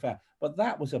by Robert Fowler, but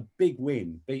that was a big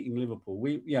win, beating Liverpool.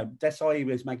 Desai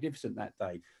was magnificent that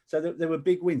day. So there were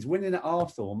big wins. Winning at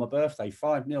Arsenal on my birthday,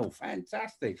 5-0,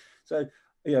 fantastic. So,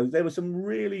 you know, there were some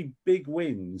really big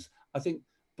wins, I think,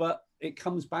 but it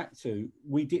comes back to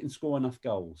we didn't score enough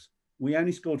goals. we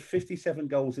only scored 57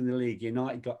 goals in the league.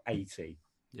 United got 80.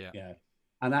 Yeah.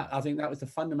 And that, I think that was the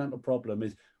fundamental problem,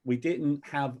 is we didn't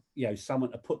have,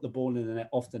 someone to put the ball in the net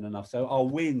often enough. So our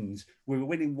wins, we were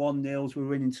winning 1-0, we were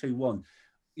winning 2-1.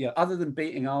 Other than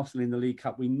beating Arsenal in the League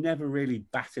Cup, we never really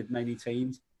battered many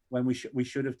teams when we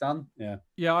should have done.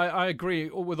 Yeah, I agree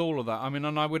with all of that. I mean,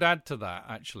 and I would add to that,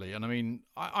 actually. And I mean,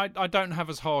 I don't have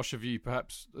as harsh a view,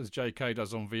 perhaps, as JK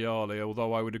does on Vialli,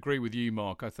 although I would agree with you,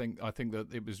 Mark. I think that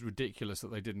it was ridiculous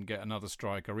that they didn't get another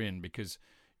striker in, because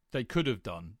they could have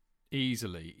done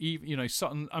easily.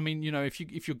 Sutton. I mean,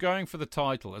 if you're going for the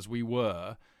title, as we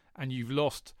were, and you've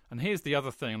lost, and here's the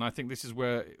other thing, and I think this is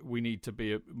where we need to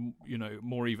be,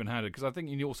 more even-handed, because I think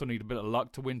you also need a bit of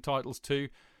luck to win titles too.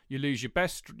 You lose your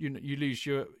best, you lose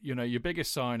your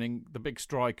biggest signing, the big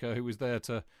striker who was there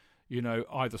to,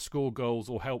 either score goals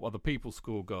or help other people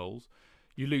score goals.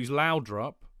 You lose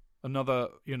Laudrup, another,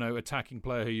 attacking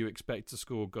player who you expect to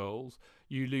score goals.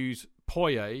 You lose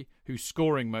Poyet, who's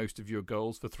scoring most of your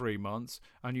goals for 3 months,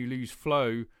 and you lose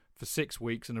Flo for 6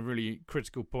 weeks in a really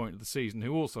critical point of the season,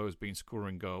 who also has been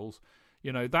scoring goals.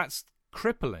 That's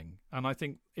crippling, and I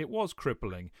think it was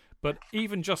crippling. But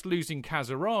even just losing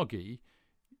Kazaragi,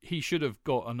 he should have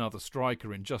got another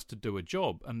striker in just to do a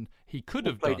job, and he could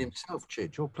have played done. himself,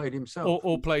 Chidge, or played himself.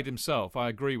 Or played himself. I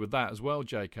agree with that as well,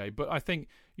 JK. But I think,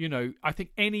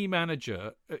 any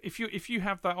manager, if you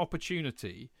have that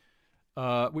opportunity,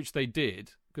 which they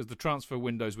did, because the transfer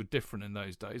windows were different in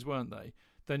those days, weren't they?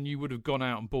 Then you would have gone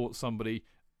out and bought somebody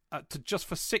just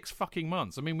for 6 fucking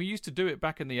months. I mean, we used to do it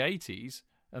back in the 80s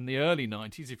and the early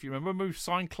 90s, if you remember. We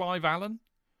signed Clive Allen.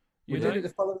 We did it the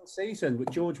following season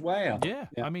with George Weah. Yeah.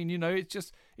 I mean, it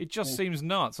just seems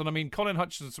nuts. And I mean, Colin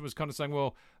Hutchinson was kind of saying,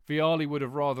 well, Vialli would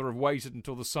have rather have waited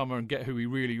until the summer and get who he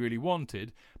really, really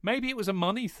wanted. Maybe it was a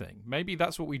money thing. Maybe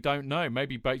that's what we don't know.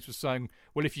 Maybe Bates was saying,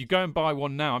 well, if you go and buy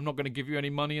one now, I'm not going to give you any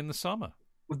money in the summer.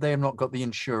 Would they have not got the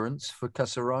insurance for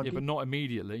Kasaragi? Yeah, but not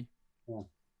immediately. Yeah.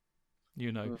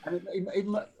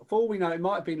 And for all we know, it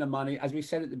might have been the money. As we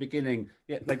said at the beginning,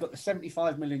 they got the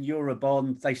 €75 million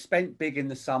bond. They spent big in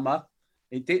the summer.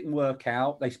 It didn't work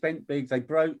out. They spent big. They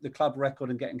broke the club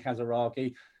record in getting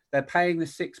Kazaragi. They're paying the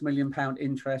 £6 million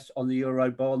interest on the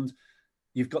Euro bond.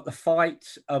 You've got the fight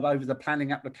over the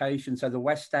planning application. So the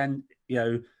West End,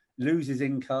 loses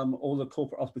income, all the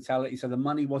corporate hospitality. So the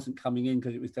money wasn't coming in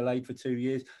because it was delayed for 2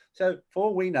 years. So for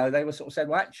all we know, they were sort of said,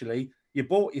 well, actually, you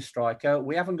bought your striker.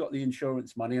 We haven't got the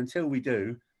insurance money. Until we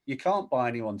do, you can't buy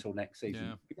anyone until next season.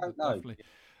 Yeah, we don't know. Definitely.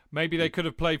 Maybe they could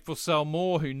have played for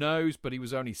Selmore, who knows, but he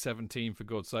was only 17, for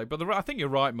God's sake. But I think you're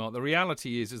right, Mark. The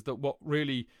reality is that what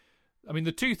really... I mean,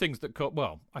 the two things that cost...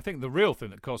 Well, I think the real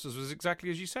thing that cost us was exactly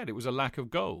as you said. It was a lack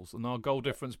of goals, and our goal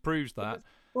difference proves that.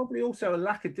 Probably also a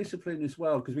lack of discipline as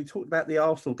well, because we talked about the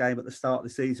Arsenal game at the start of the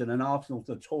season and Arsenal's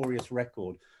notorious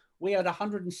record. We had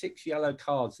 106 yellow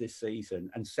cards this season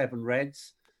and 7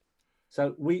 reds.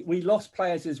 So we lost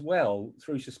players as well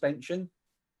through suspension.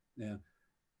 Yeah.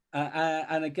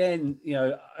 And again,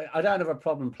 I don't have a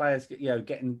problem players,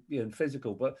 getting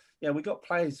physical, but we got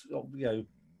players,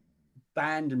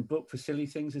 banned and booked for silly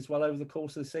things as well over the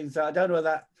course of the season. So I don't know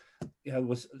whether that,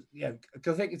 was,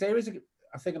 because I think there is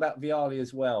a thing about Vialli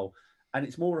as well, and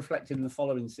it's more reflected in the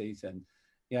following season.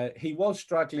 He was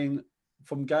struggling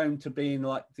from going to being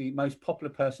like the most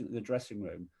popular person in the dressing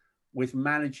room with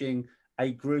managing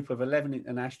a group of 11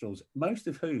 internationals, most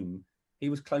of whom he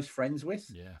was close friends with.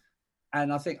 Yeah.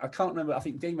 And I think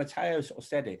Di Matteo sort of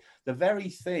said it. The very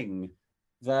thing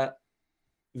that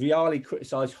Vialli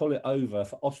criticised Hullet over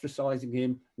for ostracising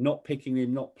him, not picking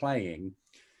him, not playing,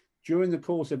 during the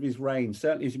course of his reign,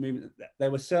 certainly as you move,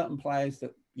 there were certain players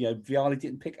that, Vialli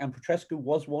didn't pick, and Petrescu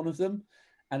was one of them.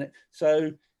 And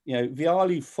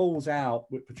Vialli falls out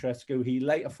with Petrescu. He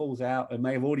later falls out and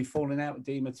may have already fallen out with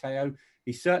Di Matteo.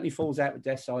 He certainly falls out with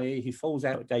Desailly. He falls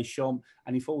out with Deschamps,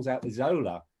 and he falls out with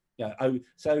Zola.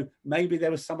 So maybe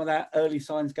there was some of that early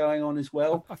signs going on as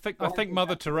well. I think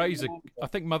Mother Teresa. I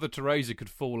think Mother Teresa could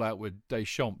fall out with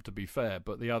Deschamps, to be fair,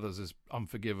 but the others is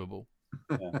unforgivable.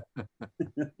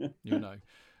 Yeah.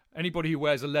 Anybody who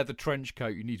wears a leather trench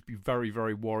coat, you need to be very,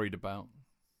 very worried about.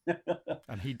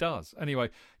 And he does. Anyway,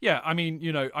 yeah. I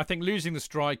mean, I think losing the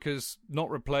strikers, not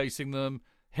replacing them,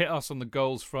 hit us on the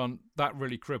goals front. That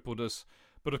really crippled us.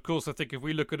 But of course, I think if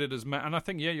we look at it as... And I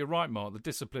think, you're right, Mark. The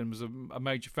discipline was a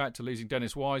major factor. Losing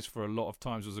Dennis Wise for a lot of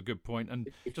times was a good point. And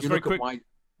if just very quick...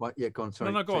 go on,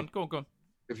 sorry. No, go on.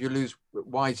 If you lose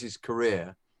Wise's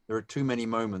career, there are too many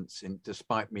moments,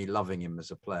 despite me loving him as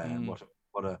a player. And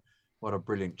what a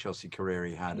brilliant Chelsea career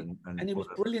he had. And he was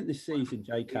brilliant this season,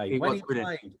 JK. He when was he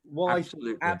brilliant. played, Wise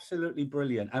was absolutely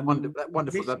brilliant. And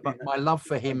wonderful. But my love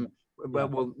for him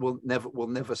will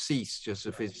never cease, just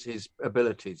of his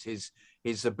abilities,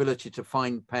 his ability to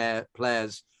find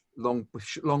players,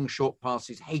 long short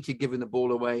passes, hated giving the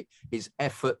ball away, his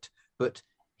effort, but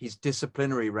his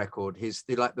disciplinary record,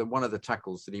 one of the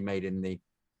tackles that he made in the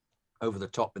over the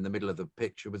top in the middle of the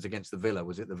pitch, it was against the Villa.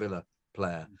 Was it the Villa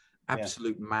player?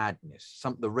 Absolute madness.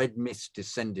 The red mist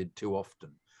descended too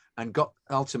often, and got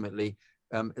ultimately.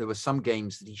 There were some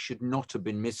games that he should not have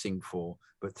been missing for,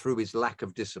 but through his lack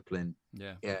of discipline,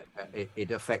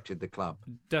 it affected the club.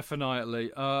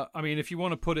 Definitely. I mean, if you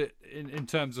want to put it in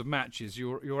terms of matches,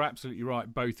 you're absolutely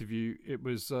right, both of you.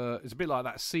 It's a bit like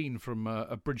that scene from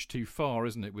A Bridge Too Far,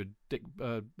 isn't it, with Dick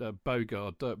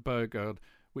Bogard.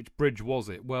 Which bridge was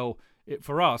it? Well,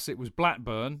 for us, it was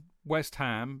Blackburn, West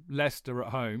Ham, Leicester at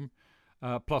home.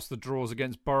 Plus the draws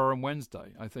against Borough and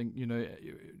Wednesday. I think,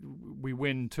 we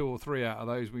win 2 or 3 out of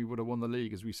those, we would have won the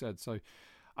league, as we said. So,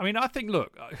 I mean, I think,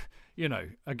 look,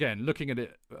 again, looking at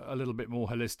it a little bit more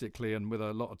holistically and with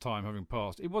a lot of time having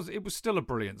passed, it was still a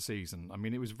brilliant season. I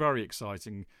mean, it was very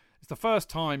exciting. It's the first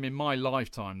time in my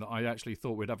lifetime that I actually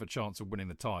thought we'd have a chance of winning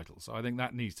the title. So I think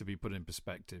that needs to be put in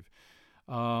perspective.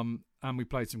 And we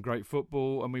played some great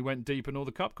football, and we went deep in all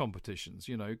the cup competitions.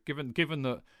 Given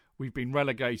that we've been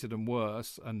relegated and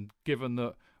worse, and given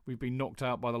that we've been knocked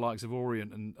out by the likes of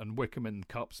Orient and Wycombe in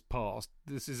cups past,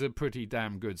 this is a pretty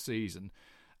damn good season.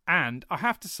 And I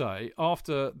have to say,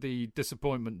 after the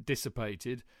disappointment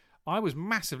dissipated, I was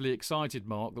massively excited,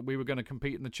 Mark, that we were going to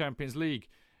compete in the Champions League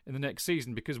in the next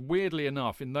season, because weirdly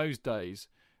enough, in those days,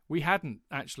 we hadn't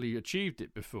actually achieved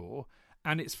it before,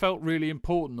 and it's felt really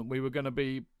important that we were going to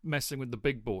be messing with the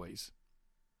big boys.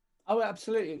 Oh,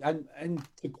 absolutely. And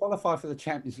to qualify for the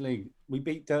Champions League, we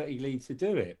beat Dirty Leeds to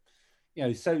do it.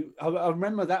 So I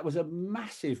remember that was a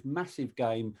massive, massive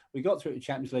game. We got through the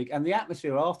Champions League, and the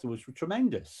atmosphere afterwards was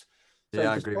tremendous.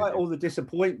 So despite all the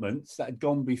disappointments that had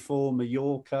gone before,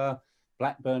 Mallorca,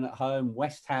 Blackburn at home,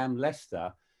 West Ham,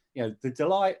 Leicester, the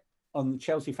delight on the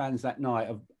Chelsea fans that night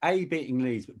of A, beating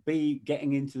Leeds, but B,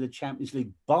 getting into the Champions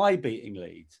League by beating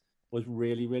Leeds was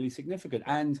really, really significant.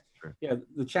 And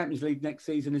the Champions League next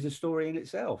season is a story in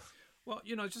itself. Well,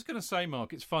 just going to say,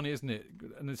 Mark, it's funny, isn't it?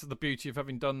 And this is the beauty of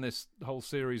having done this whole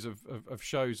series of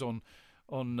shows on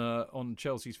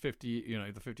Chelsea's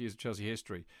 50, the 50 years of Chelsea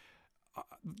history.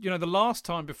 The last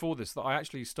time before this that I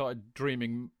actually started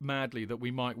dreaming madly that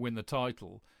we might win the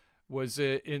title was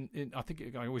in I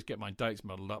think I always get my dates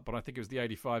muddled up, but I think it was the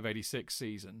 85-86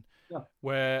 season,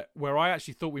 where I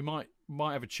actually thought we might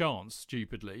have a chance,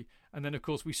 stupidly, and then of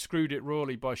course we screwed it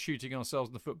royally by shooting ourselves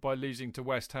in the foot by losing to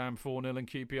West Ham 4-0 and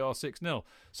QPR 6-0.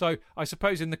 So I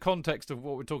suppose in the context of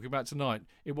what we're talking about tonight,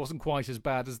 it wasn't quite as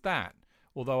bad as that.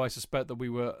 Although I suspect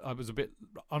that I was a bit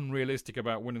unrealistic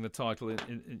about winning the title in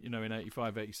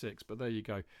 85-86. But there you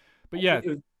go. But yeah. It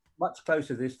was much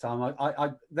closer this time.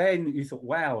 I then you thought,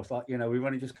 wow, it's like, we've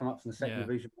only just come up from the second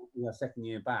division, second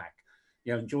year back,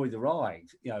 enjoy the ride,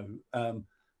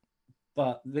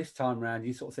 but this time round,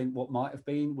 you sort of think what might have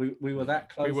been. We were that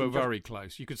close. We were very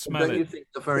close. You could smell it. Don't you think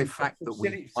the very fact that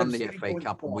we won the FA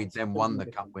Cup and we then won the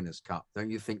Cup Winners' Cup, don't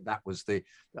you think that was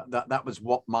that was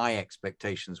what my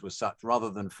expectations were such? Rather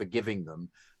than forgiving them,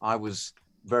 I was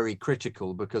very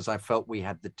critical because I felt we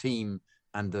had the team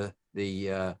and the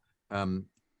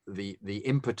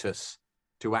impetus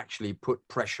to actually put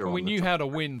pressure on. We knew how to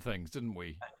win things, didn't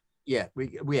we? Yeah,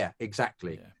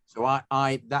 exactly. Yeah. So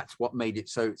I that's what made it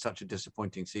such a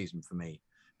disappointing season for me,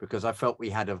 because I felt we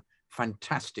had a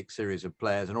fantastic series of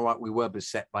players, and all right, we were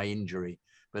beset by injury,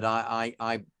 but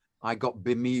I got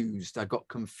bemused, I got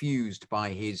confused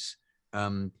by his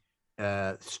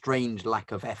strange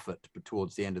lack of effort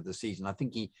towards the end of the season. I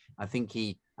think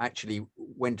he actually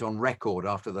went on record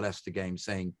after the Leicester game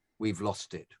saying, "We've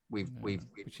lost it.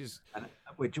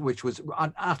 Which was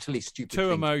an utterly stupid.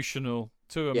 Too emotional.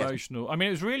 I mean,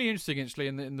 it was really interesting actually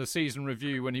in the season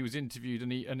review when he was interviewed,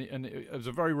 and it was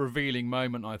a very revealing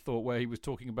moment, I thought, where he was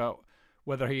talking about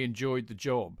whether he enjoyed the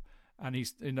job, and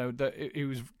he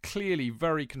was clearly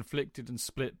very conflicted and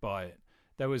split by it.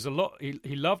 There was a lot.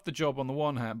 He loved the job on the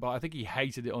one hand, but I think he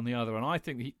hated it on the other. And I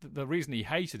think the reason he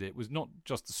hated it was not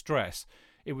just the stress;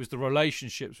 it was the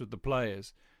relationships with the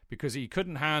players, because he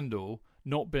couldn't handle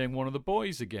not being one of the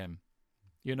boys again.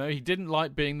 He didn't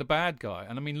like being the bad guy.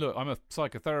 And I mean, look, I'm a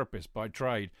psychotherapist by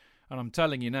trade, and I'm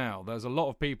telling you now, there's a lot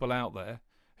of people out there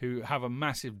who have a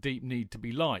massive, deep need to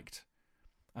be liked.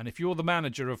 And if you're the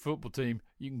manager of a football team,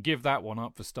 you can give that one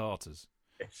up for starters.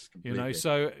 Yes, completely.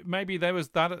 So maybe there was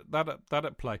that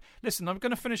at play. Listen, I'm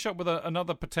going to finish up with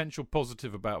another potential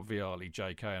positive about Vialli,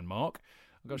 JK and Mark.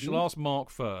 I shall ask Mark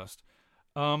first.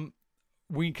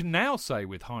 We can now say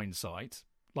with hindsight,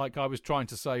 like I was trying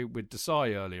to say with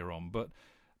Desai earlier on, but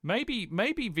maybe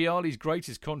Vialli's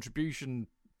greatest contribution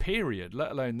period,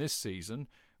 let alone this season,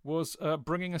 was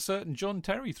bringing a certain John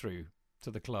Terry through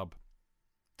to the club,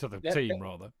 to the team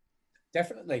rather.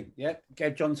 Definitely, yeah.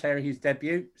 Gave John Terry his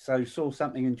debut, so saw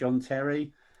something in John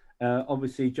Terry.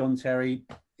 Obviously, John Terry,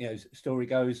 story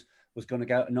goes, was going to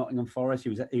go to Nottingham Forest.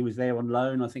 He was there on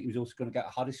loan. I think he was also going to go to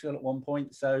Huddersfield at one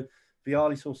point. So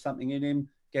Vialli saw something in him,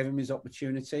 gave him his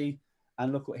opportunity,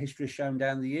 and look what history has shown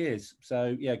down the years.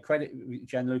 So, yeah, credit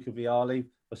Gianluca Vialli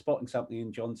for spotting something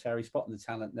in John Terry, spotting the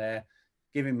talent there,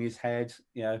 giving him his head,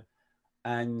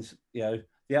 and,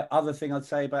 the other thing I'd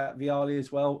say about Vialli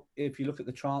as well, if you look at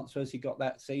the transfers he got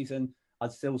that season,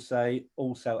 I'd still say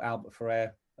also Albert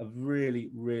Ferrer, a really,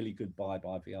 really good buy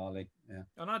by Vialli. Yeah,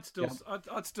 and I'd still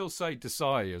say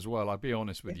Desai as well. I'd be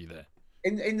honest with you there.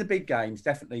 In the big games,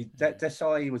 definitely.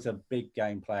 Desai was a big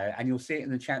game player, and you'll see it in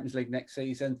the Champions League next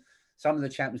season. Some of the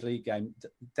Champions League game,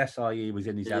 Desai was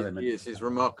in his element. He's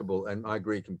remarkable, and I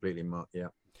agree completely, Mark. Yeah.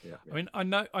 I mean, I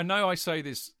know I say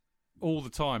this all the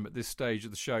time at this stage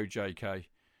of the show, JK.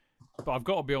 But I've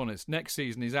got to be honest, next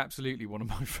season is absolutely one of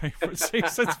my favourite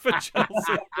seasons for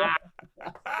Chelsea.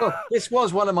 Well, this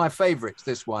was one of my favourites,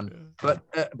 this one. But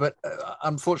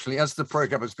unfortunately, as the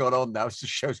programme has gone on now, as the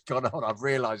show's gone on, I've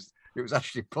realised it was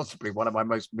actually possibly one of my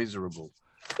most miserable.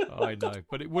 I know,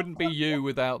 but it wouldn't be you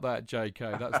without that,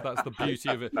 JK. That's the beauty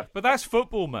of it. But that's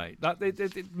football, mate.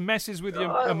 It messes with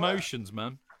your emotions,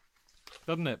 man.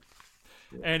 Doesn't it?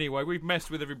 Anyway, we've messed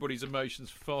with everybody's emotions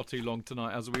for far too long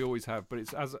tonight, as we always have. But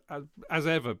it's as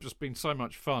ever just been so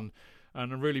much fun,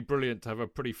 and really brilliant to have a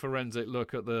pretty forensic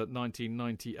look at the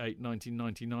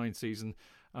 1998-1999 season.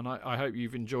 And I hope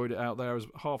you've enjoyed it out there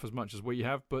half as much as we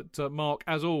have. But Mark,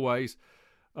 as always,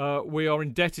 we are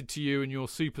indebted to you and your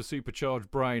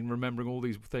supercharged brain, remembering all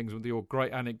these things with your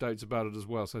great anecdotes about it as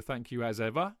well. So thank you as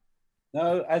ever.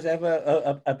 No, as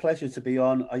ever, a pleasure to be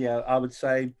on. I would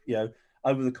say,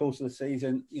 over the course of the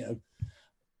season,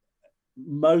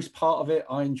 most part of it,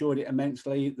 I enjoyed it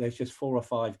immensely. There's just 4 or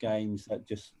 5 games that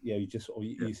just, you just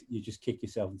kick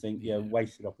yourself and think,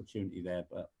 wasted opportunity there.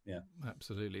 But yeah,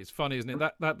 absolutely, it's funny, isn't it?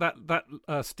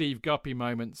 That Steve Guppy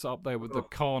moment's up there with the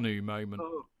Carnu moment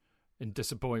in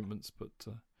disappointments, but.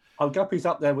 Guppy's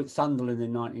up there with Sunderland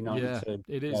in 1992.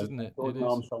 Yeah, it is, isn't it? Gordon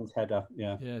Armstrong's header.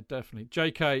 Yeah, definitely.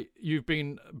 JK, you've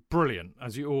been brilliant,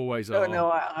 as you always are.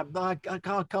 No, I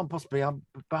can't possibly. I'm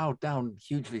bowed down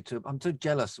hugely to. I'm too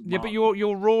jealous. Yeah, but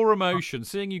your raw emotion,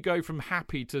 seeing you go from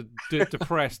happy to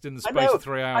depressed in the space of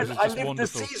 3 hours, is just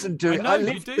wonderful. The season doing. I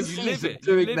live the season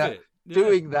doing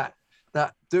that.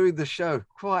 Doing the show,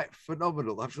 quite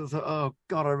phenomenal. I thought, oh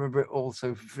God, I remember it all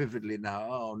so vividly now.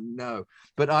 Oh no!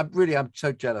 But I'm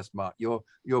so jealous, Mark. Your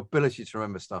ability to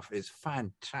remember stuff is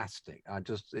fantastic.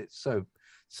 It's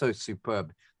so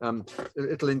superb.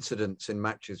 Little incidents in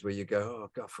matches where you go, oh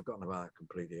God, I've forgotten about that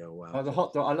completely. Oh wow! The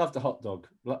hot dog. I love the hot dog.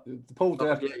 The Paul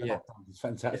Durkee hot dog is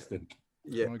fantastic.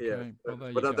 Yeah.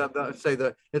 But I'd say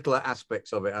the little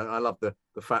aspects of it. I love the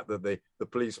fact that the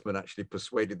policeman actually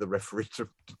persuaded the referee to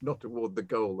not award the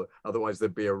goal, otherwise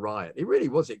there'd be a riot. It really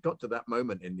was. It got to that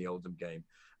moment in the Oldham game,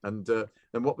 and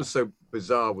what was so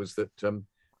bizarre was that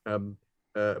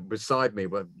beside me,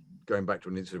 going back to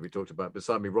an incident we talked about,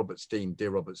 beside me, dear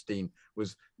Robert Steen,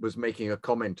 was making a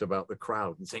comment about the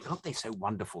crowd and saying, aren't they so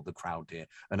wonderful, the crowd here?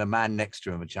 And a man next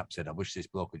to him, a chap said, I wish this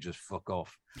bloke would just fuck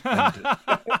off.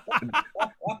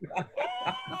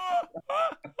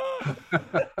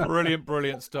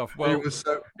 Brilliant stuff. Well,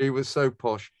 he was so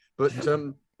posh, but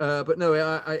no,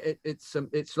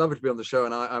 it's lovely to be on the show,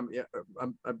 and I'm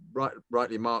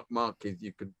rightly, Mark,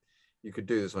 you could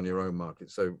do this on your own, Mark.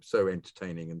 It's so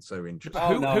entertaining and so interesting.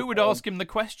 Who would ask him the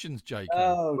questions, Jake?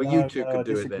 You two could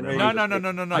do it then.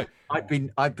 No.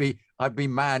 I'd be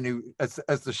man who, as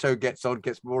the show gets on,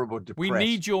 gets more and more depressed. We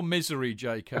need your misery,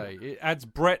 JK. It adds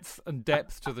breadth and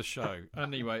depth to the show.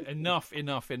 Anyway, enough.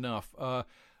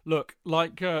 Look,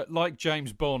 like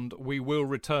James Bond, we will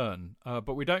return,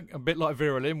 but we don't. A bit like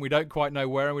Vera Lynn, we don't quite know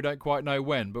where and we don't quite know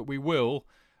when, but we will.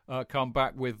 Come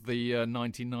back with the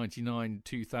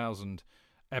 1999-2000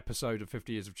 episode of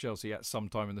 50 Years of Chelsea at some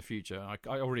time in the future. I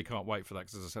already can't wait for that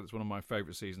because, as I said, it's one of my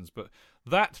favourite seasons. But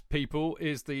that, people,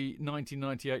 is the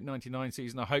 1998-99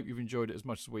 season. I hope you've enjoyed it as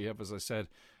much as we have, as I said,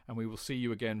 and we will see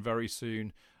you again very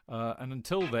soon. And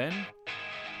until then,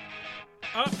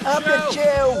 up the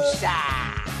Chelsea!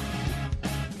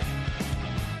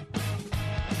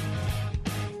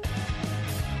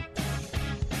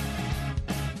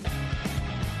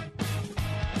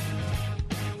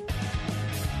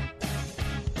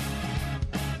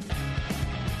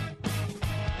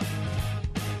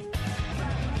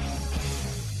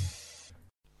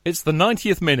 It's the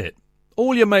 90th minute.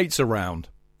 All your mates around.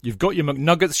 You've got your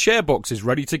McNuggets share boxes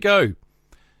ready to go.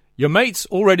 Your mates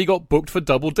already got booked for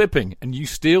double dipping, and you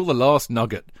steal the last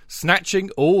nugget,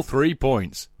 snatching all 3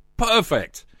 points.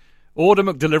 Perfect! Order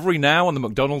McDelivery now on the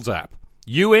McDonald's app.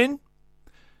 You in?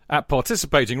 At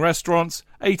participating restaurants,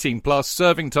 18 plus,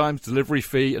 serving times, delivery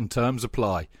fee and terms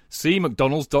apply. See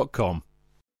mcdonalds.com.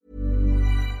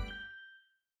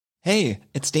 Hey,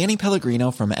 it's Danny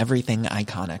Pellegrino from Everything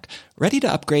Iconic. Ready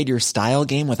to upgrade your style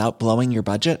game without blowing your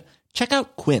budget? Check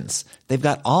out Quince. They've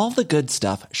got all the good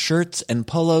stuff, shirts and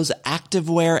polos,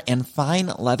 activewear, and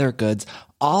fine leather goods,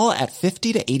 all at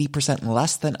 50 to 80%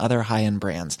 less than other high-end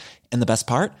brands. And the best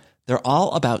part? They're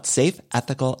all about safe,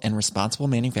 ethical, and responsible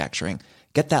manufacturing.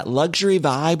 Get that luxury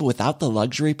vibe without the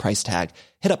luxury price tag.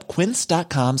 Hit up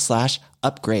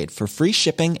quince.com/upgrade for free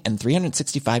shipping and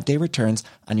 365-day returns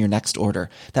on your next order.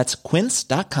 That's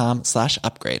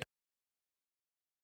quince.com/upgrade.